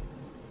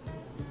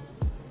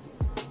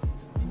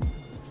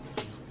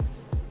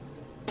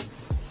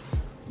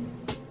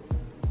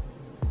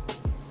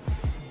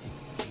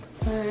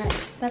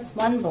 Alright, that's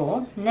one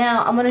ball.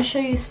 Now I'm going to show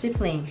you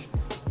stippling.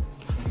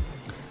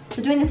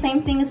 So doing the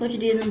same thing as what you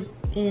did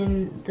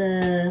in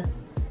the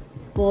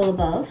ball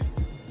above.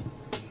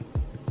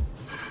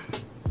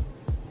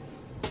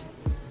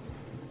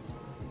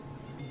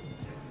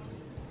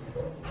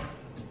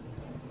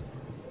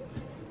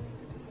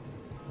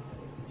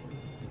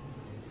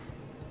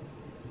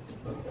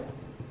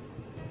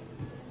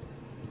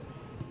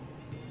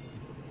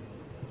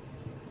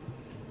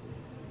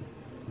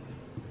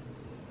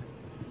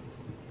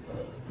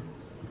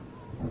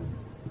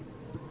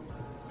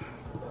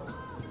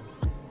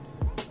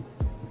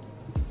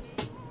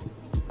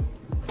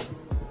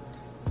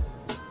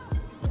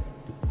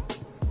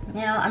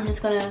 Now I'm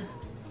just going to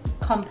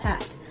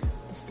compact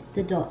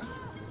the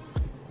dots.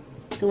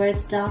 So where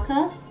it's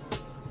darker,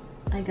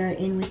 I go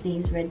in with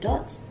these red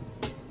dots.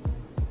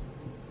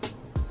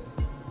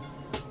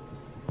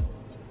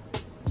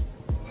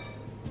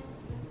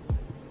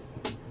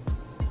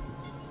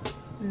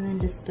 And then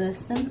disperse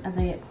them as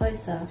I get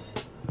closer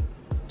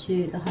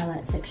to the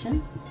highlight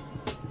section.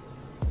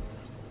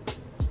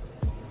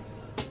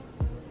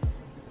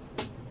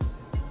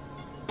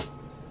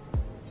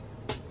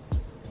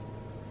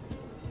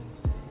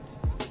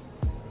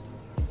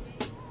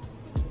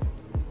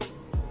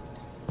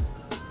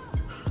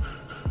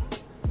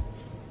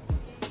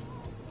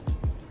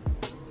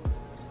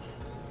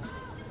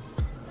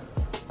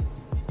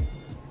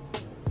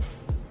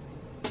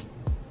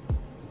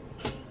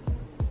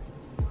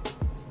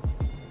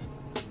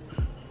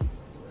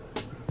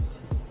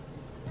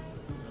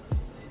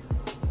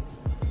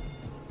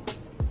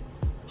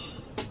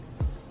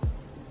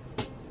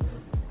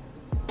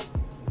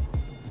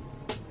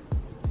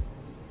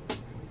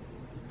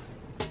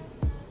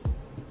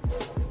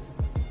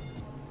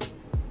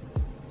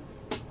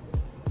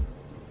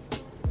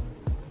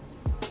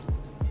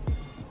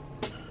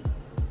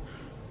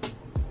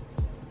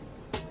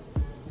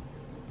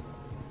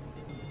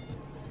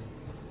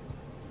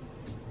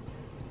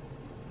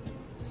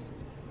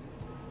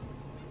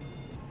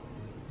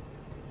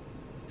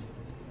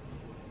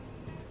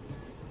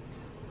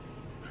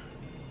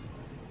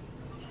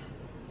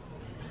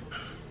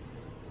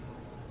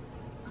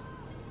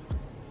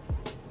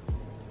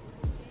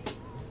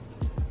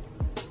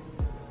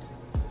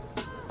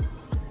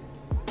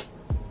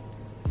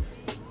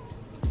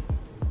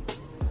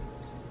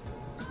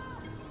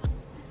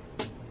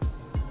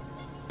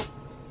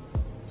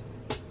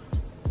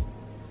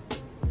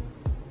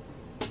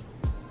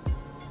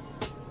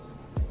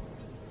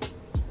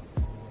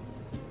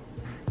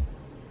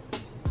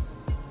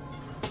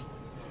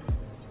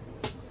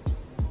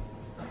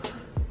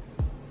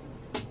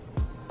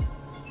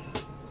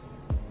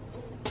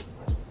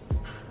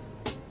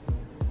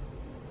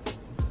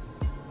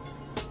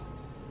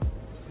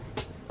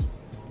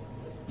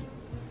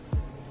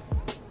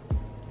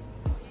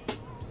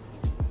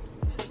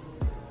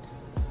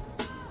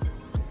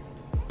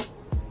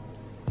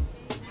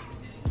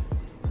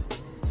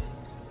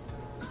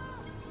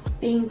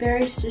 Being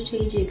very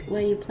strategic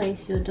where you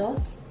place your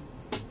dots.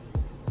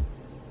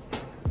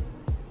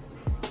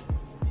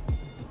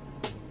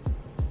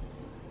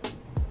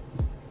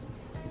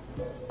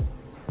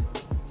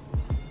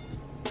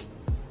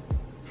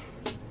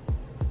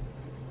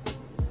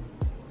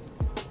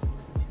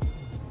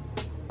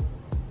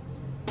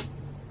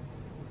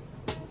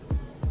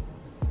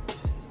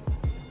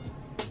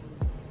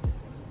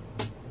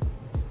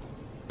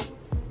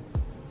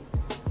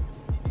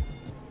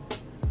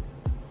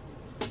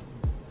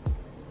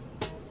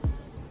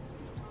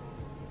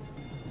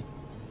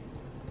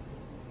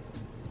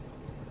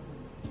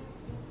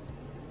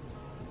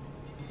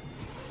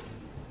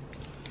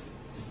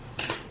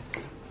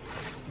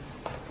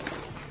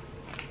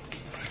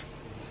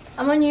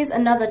 I'm going to use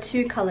another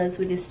 2 colors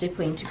with this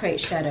stippling to create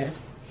shadow.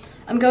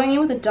 I'm going in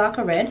with a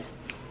darker red.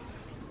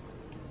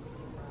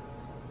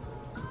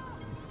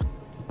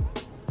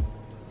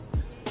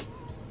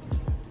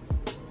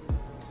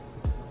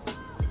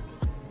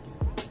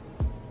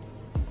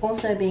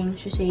 Also being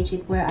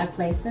strategic where I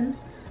place them.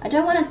 I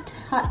don't want to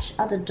touch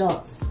other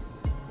dots.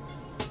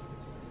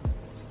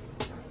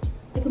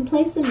 I can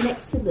place them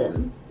next to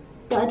them,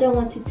 but I don't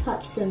want to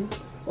touch them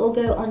or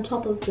go on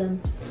top of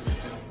them.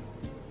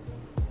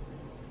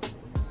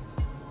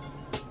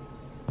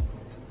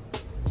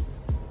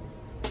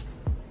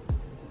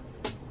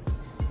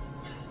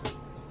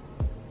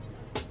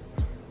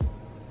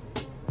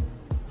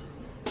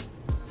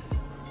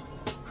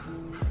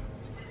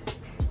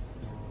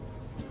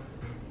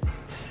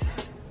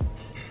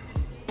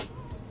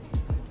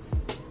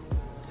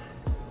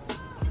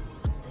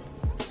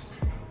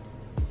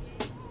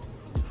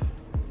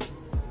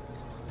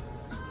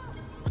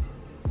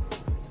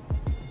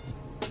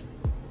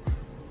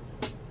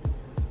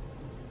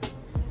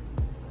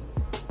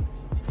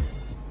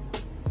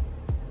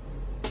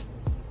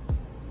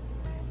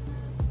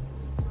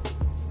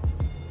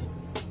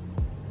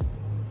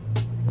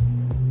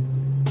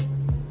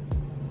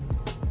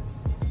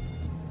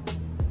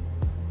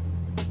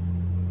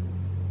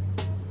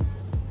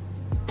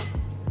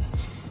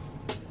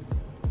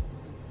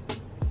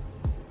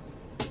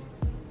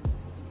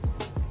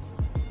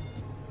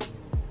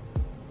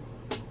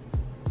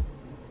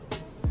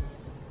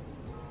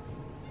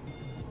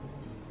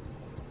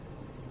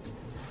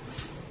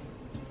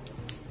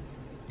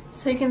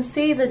 So you can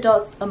see the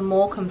dots are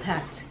more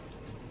compact.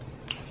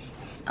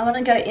 I want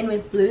to go in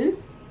with blue.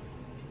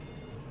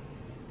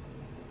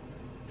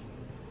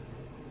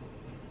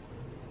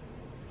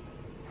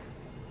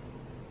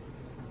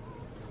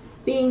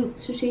 Being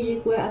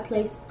strategic where I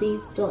place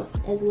these dots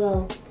as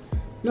well,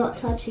 not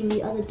touching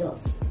the other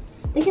dots.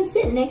 They can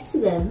sit next to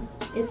them,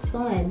 it's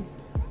fine,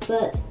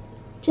 but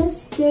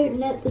just don't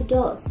let the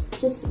dots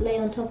just lay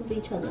on top of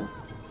each other.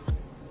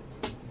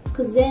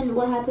 Because then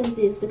what happens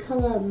is the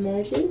color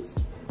merges.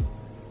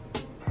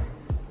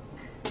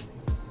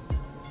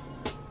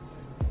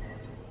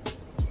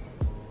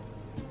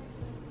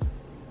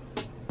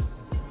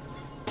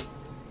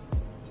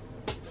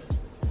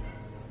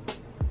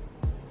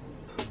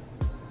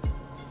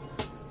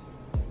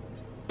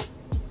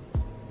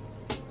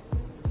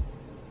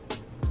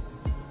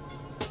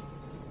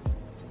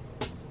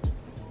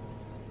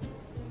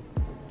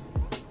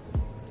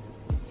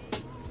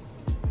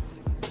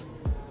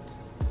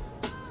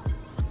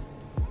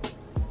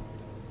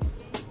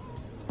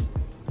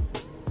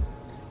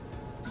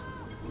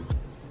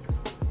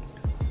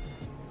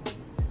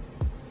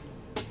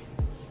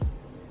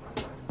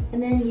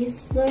 And then you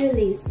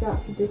slowly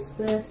start to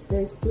disperse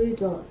those blue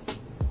dots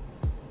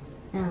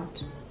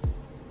out,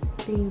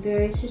 being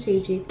very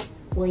strategic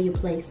where you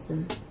place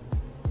them.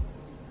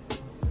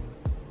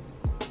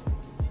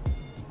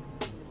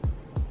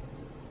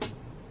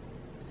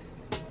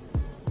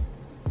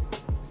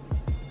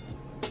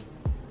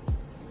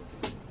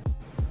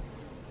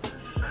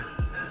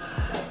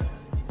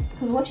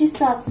 Because what you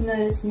start to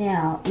notice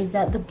now is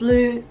that the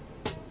blue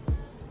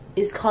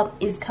is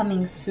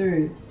coming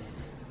through.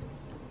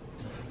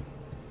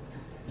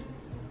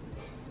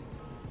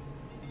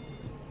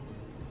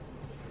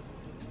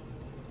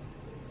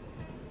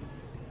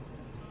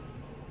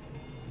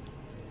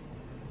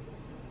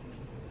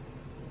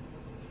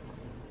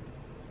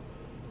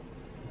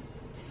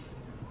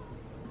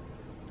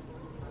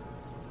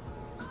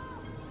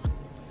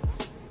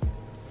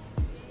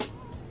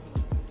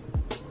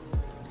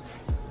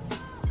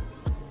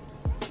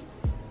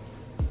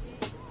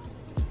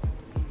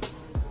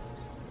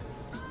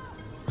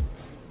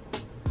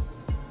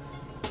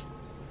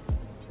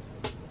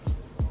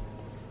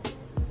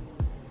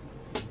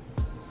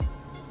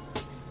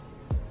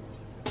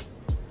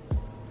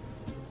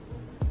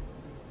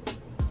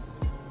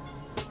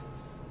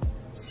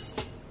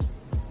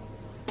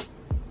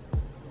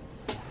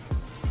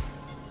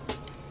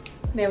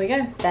 There we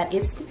go, that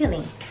is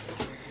stippling.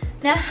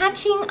 Now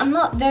hatching, I'm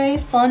not very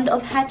fond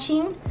of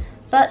hatching,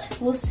 but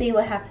we'll see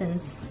what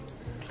happens.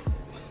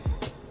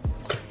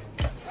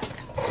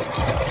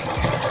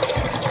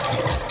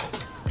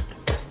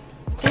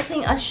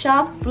 Using a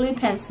sharp blue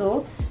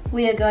pencil,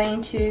 we are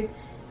going to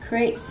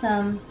create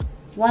some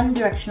one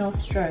directional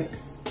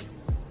strokes.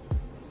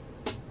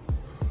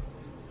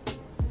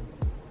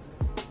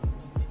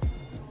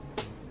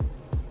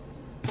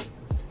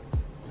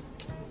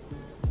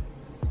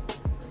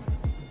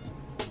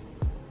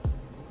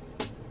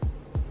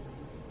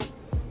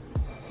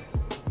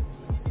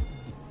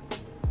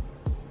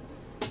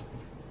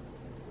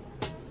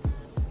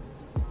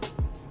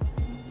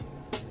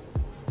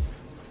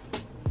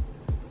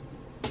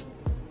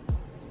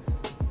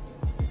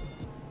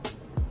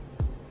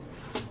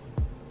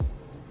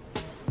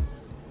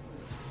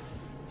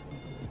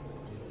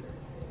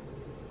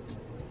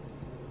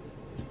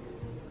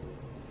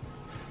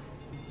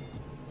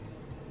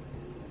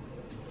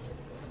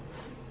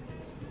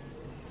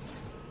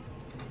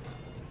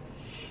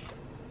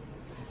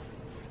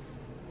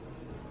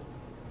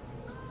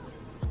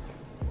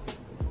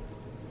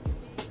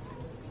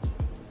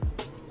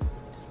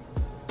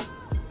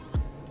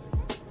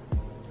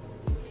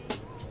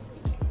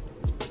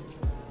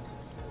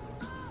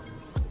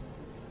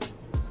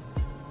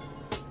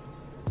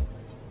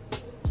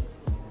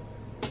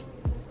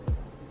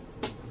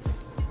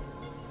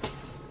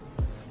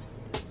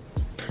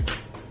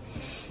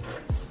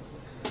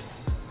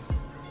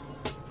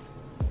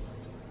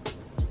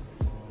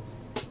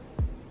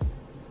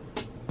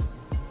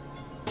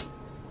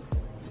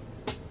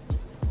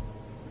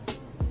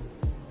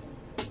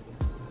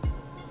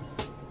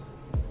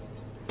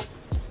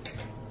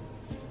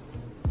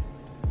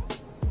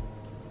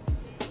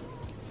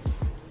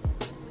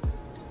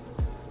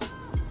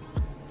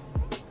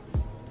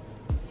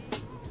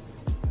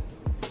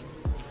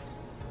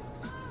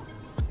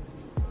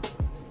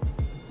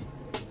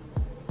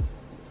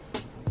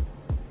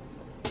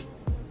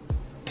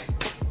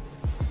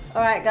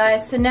 Alright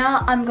guys, so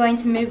now I'm going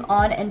to move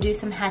on and do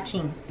some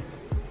hatching.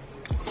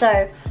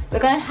 So we're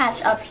going to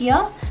hatch up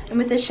here, and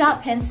with the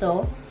sharp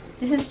pencil,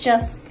 this is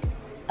just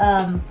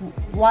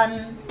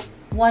one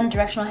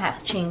directional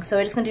hatching, so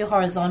we're just going to do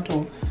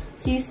horizontal.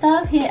 So you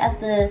start up here at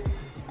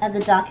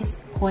the darkest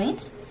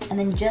point, and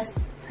then just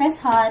press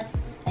hard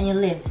and you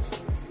lift.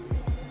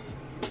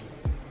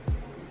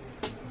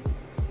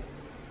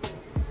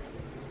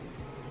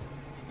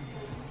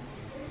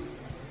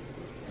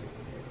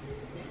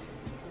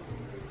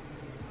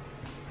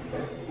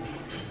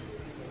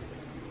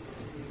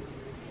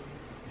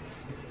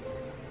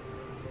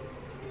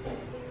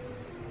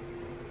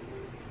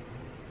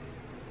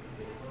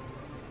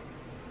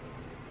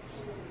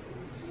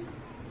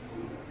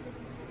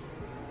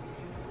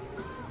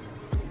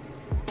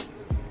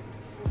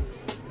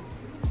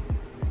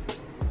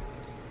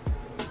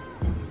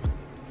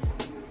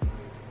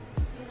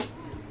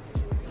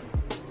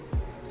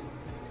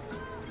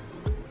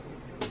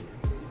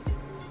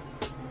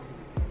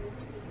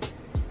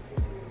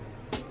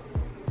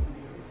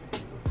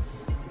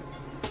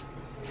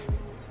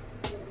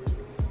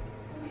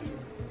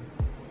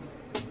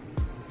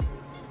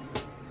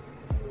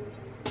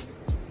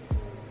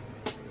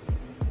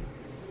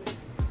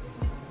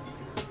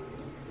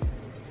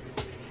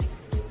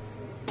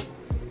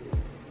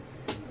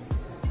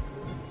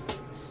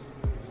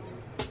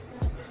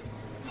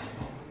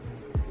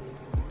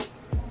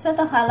 So at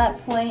the highlight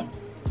point,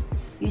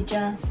 you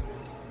just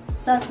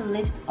start to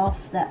lift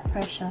off that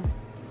pressure.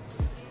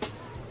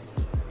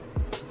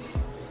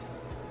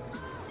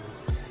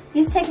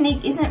 This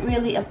technique isn't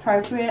really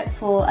appropriate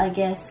for, I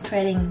guess,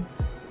 creating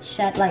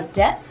like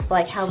depth,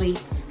 like how we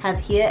have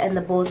here, and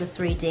the balls are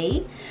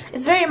 3D.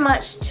 It's very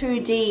much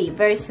 2D,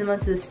 very similar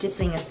to the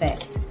stippling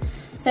effect.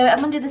 So I'm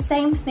going to do the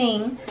same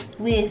thing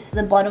with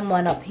the bottom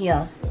one up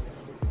here.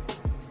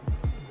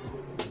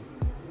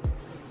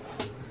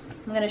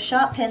 I'm going to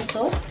sharp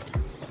pencil.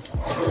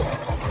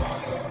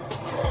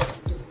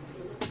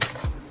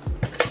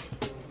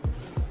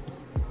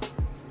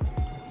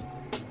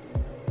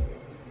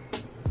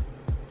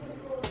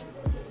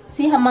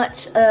 See how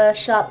much a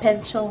sharp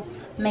pencil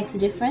makes a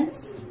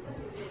difference?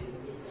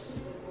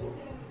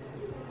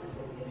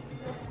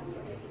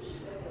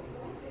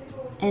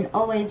 And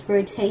always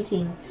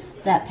rotating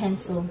that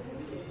pencil.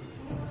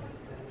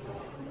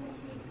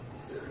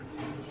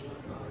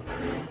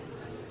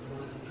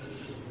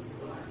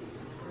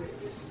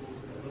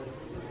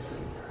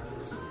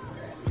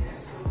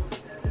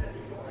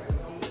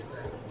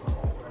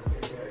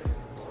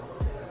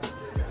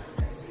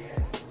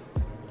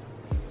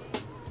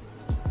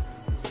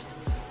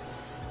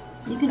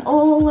 You can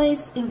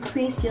always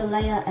increase your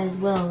layer as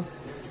well.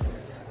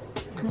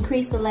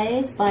 Increase the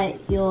layers by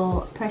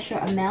your pressure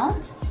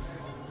amount.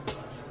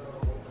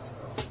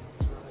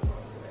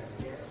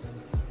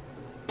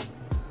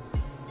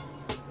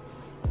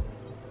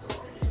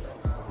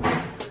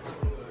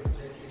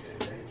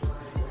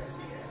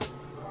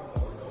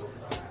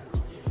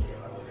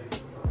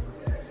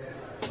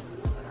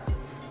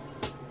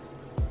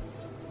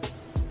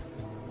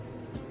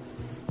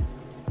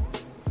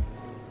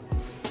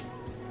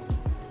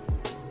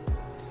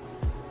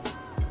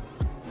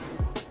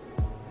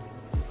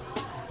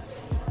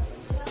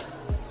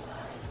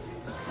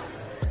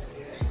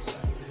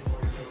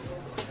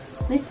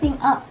 Lifting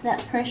up that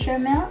pressure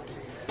amount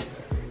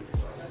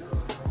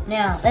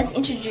Now let's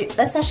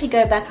actually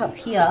go back up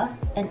here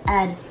and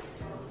add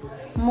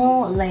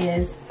more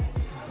layers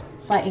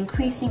by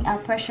increasing our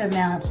pressure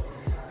amount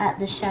at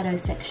the shadow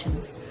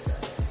sections.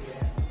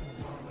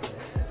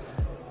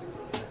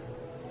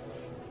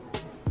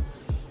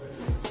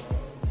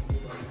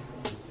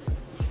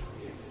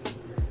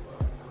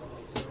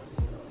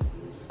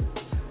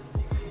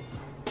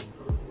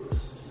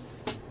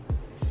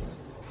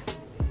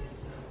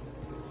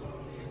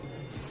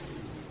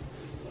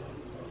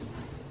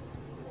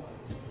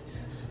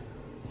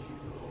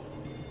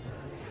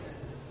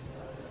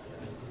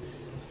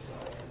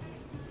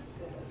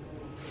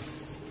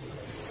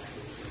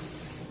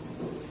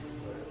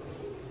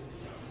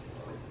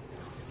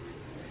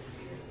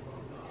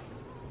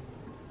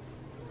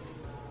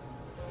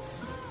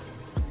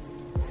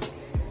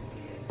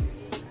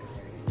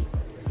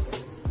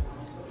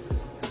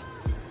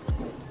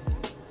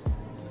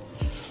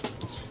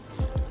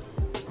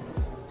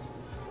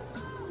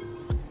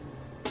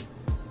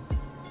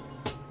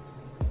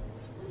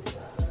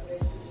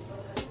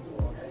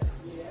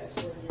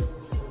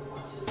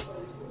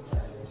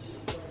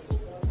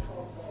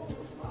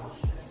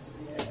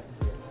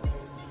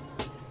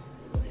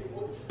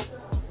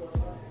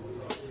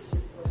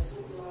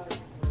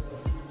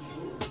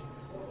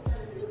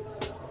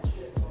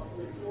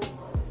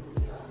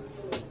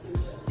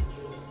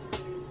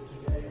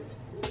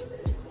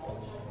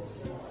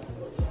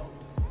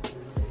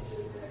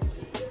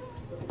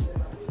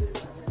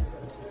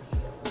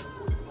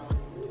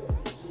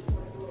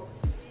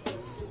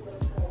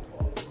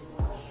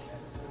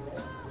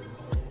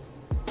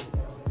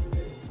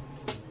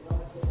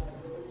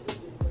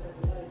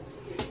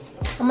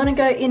 I'm gonna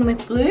go in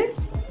with blue.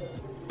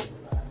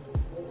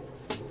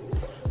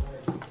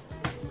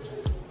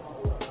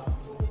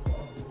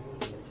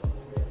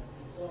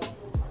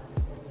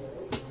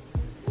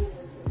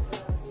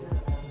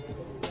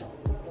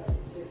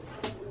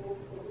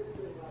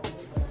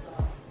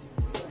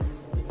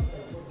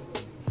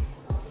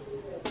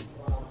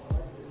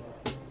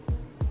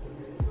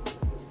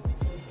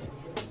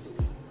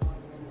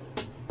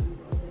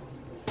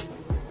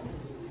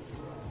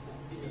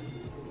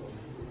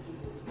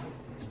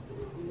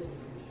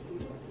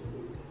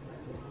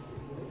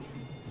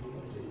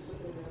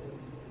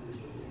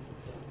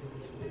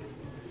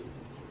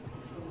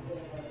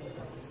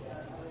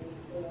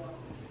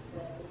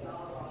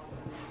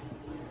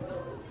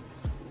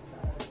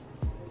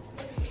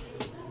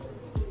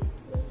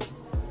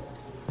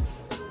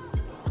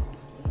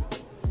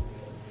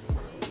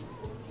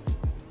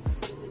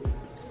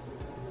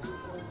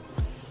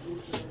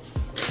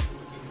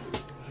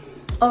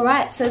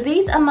 Alright, so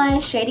these are my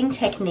shading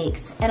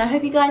techniques and I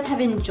hope you guys have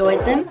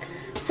enjoyed them.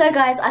 So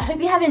guys, I hope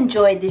you have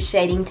enjoyed this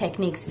shading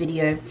techniques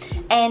video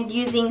and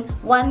using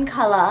one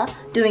color,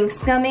 doing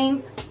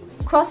scumming,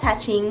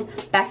 cross-hatching,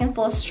 back and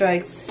forth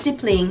strokes,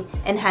 stippling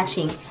and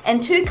hatching,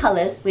 and two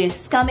colors with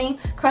scumming,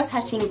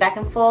 cross-hatching, back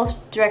and forth,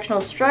 directional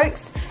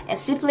strokes, and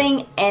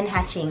stippling and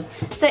hatching.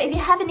 So if you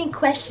have any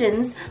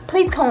questions,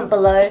 please comment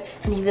below,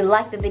 and if you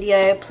like the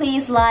video,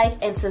 please like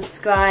and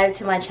subscribe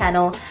to my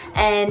channel,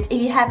 and if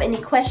you have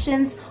any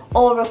questions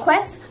or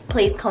requests,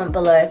 please comment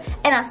below,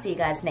 and I'll see you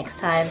guys next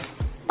time.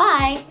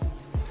 Bye!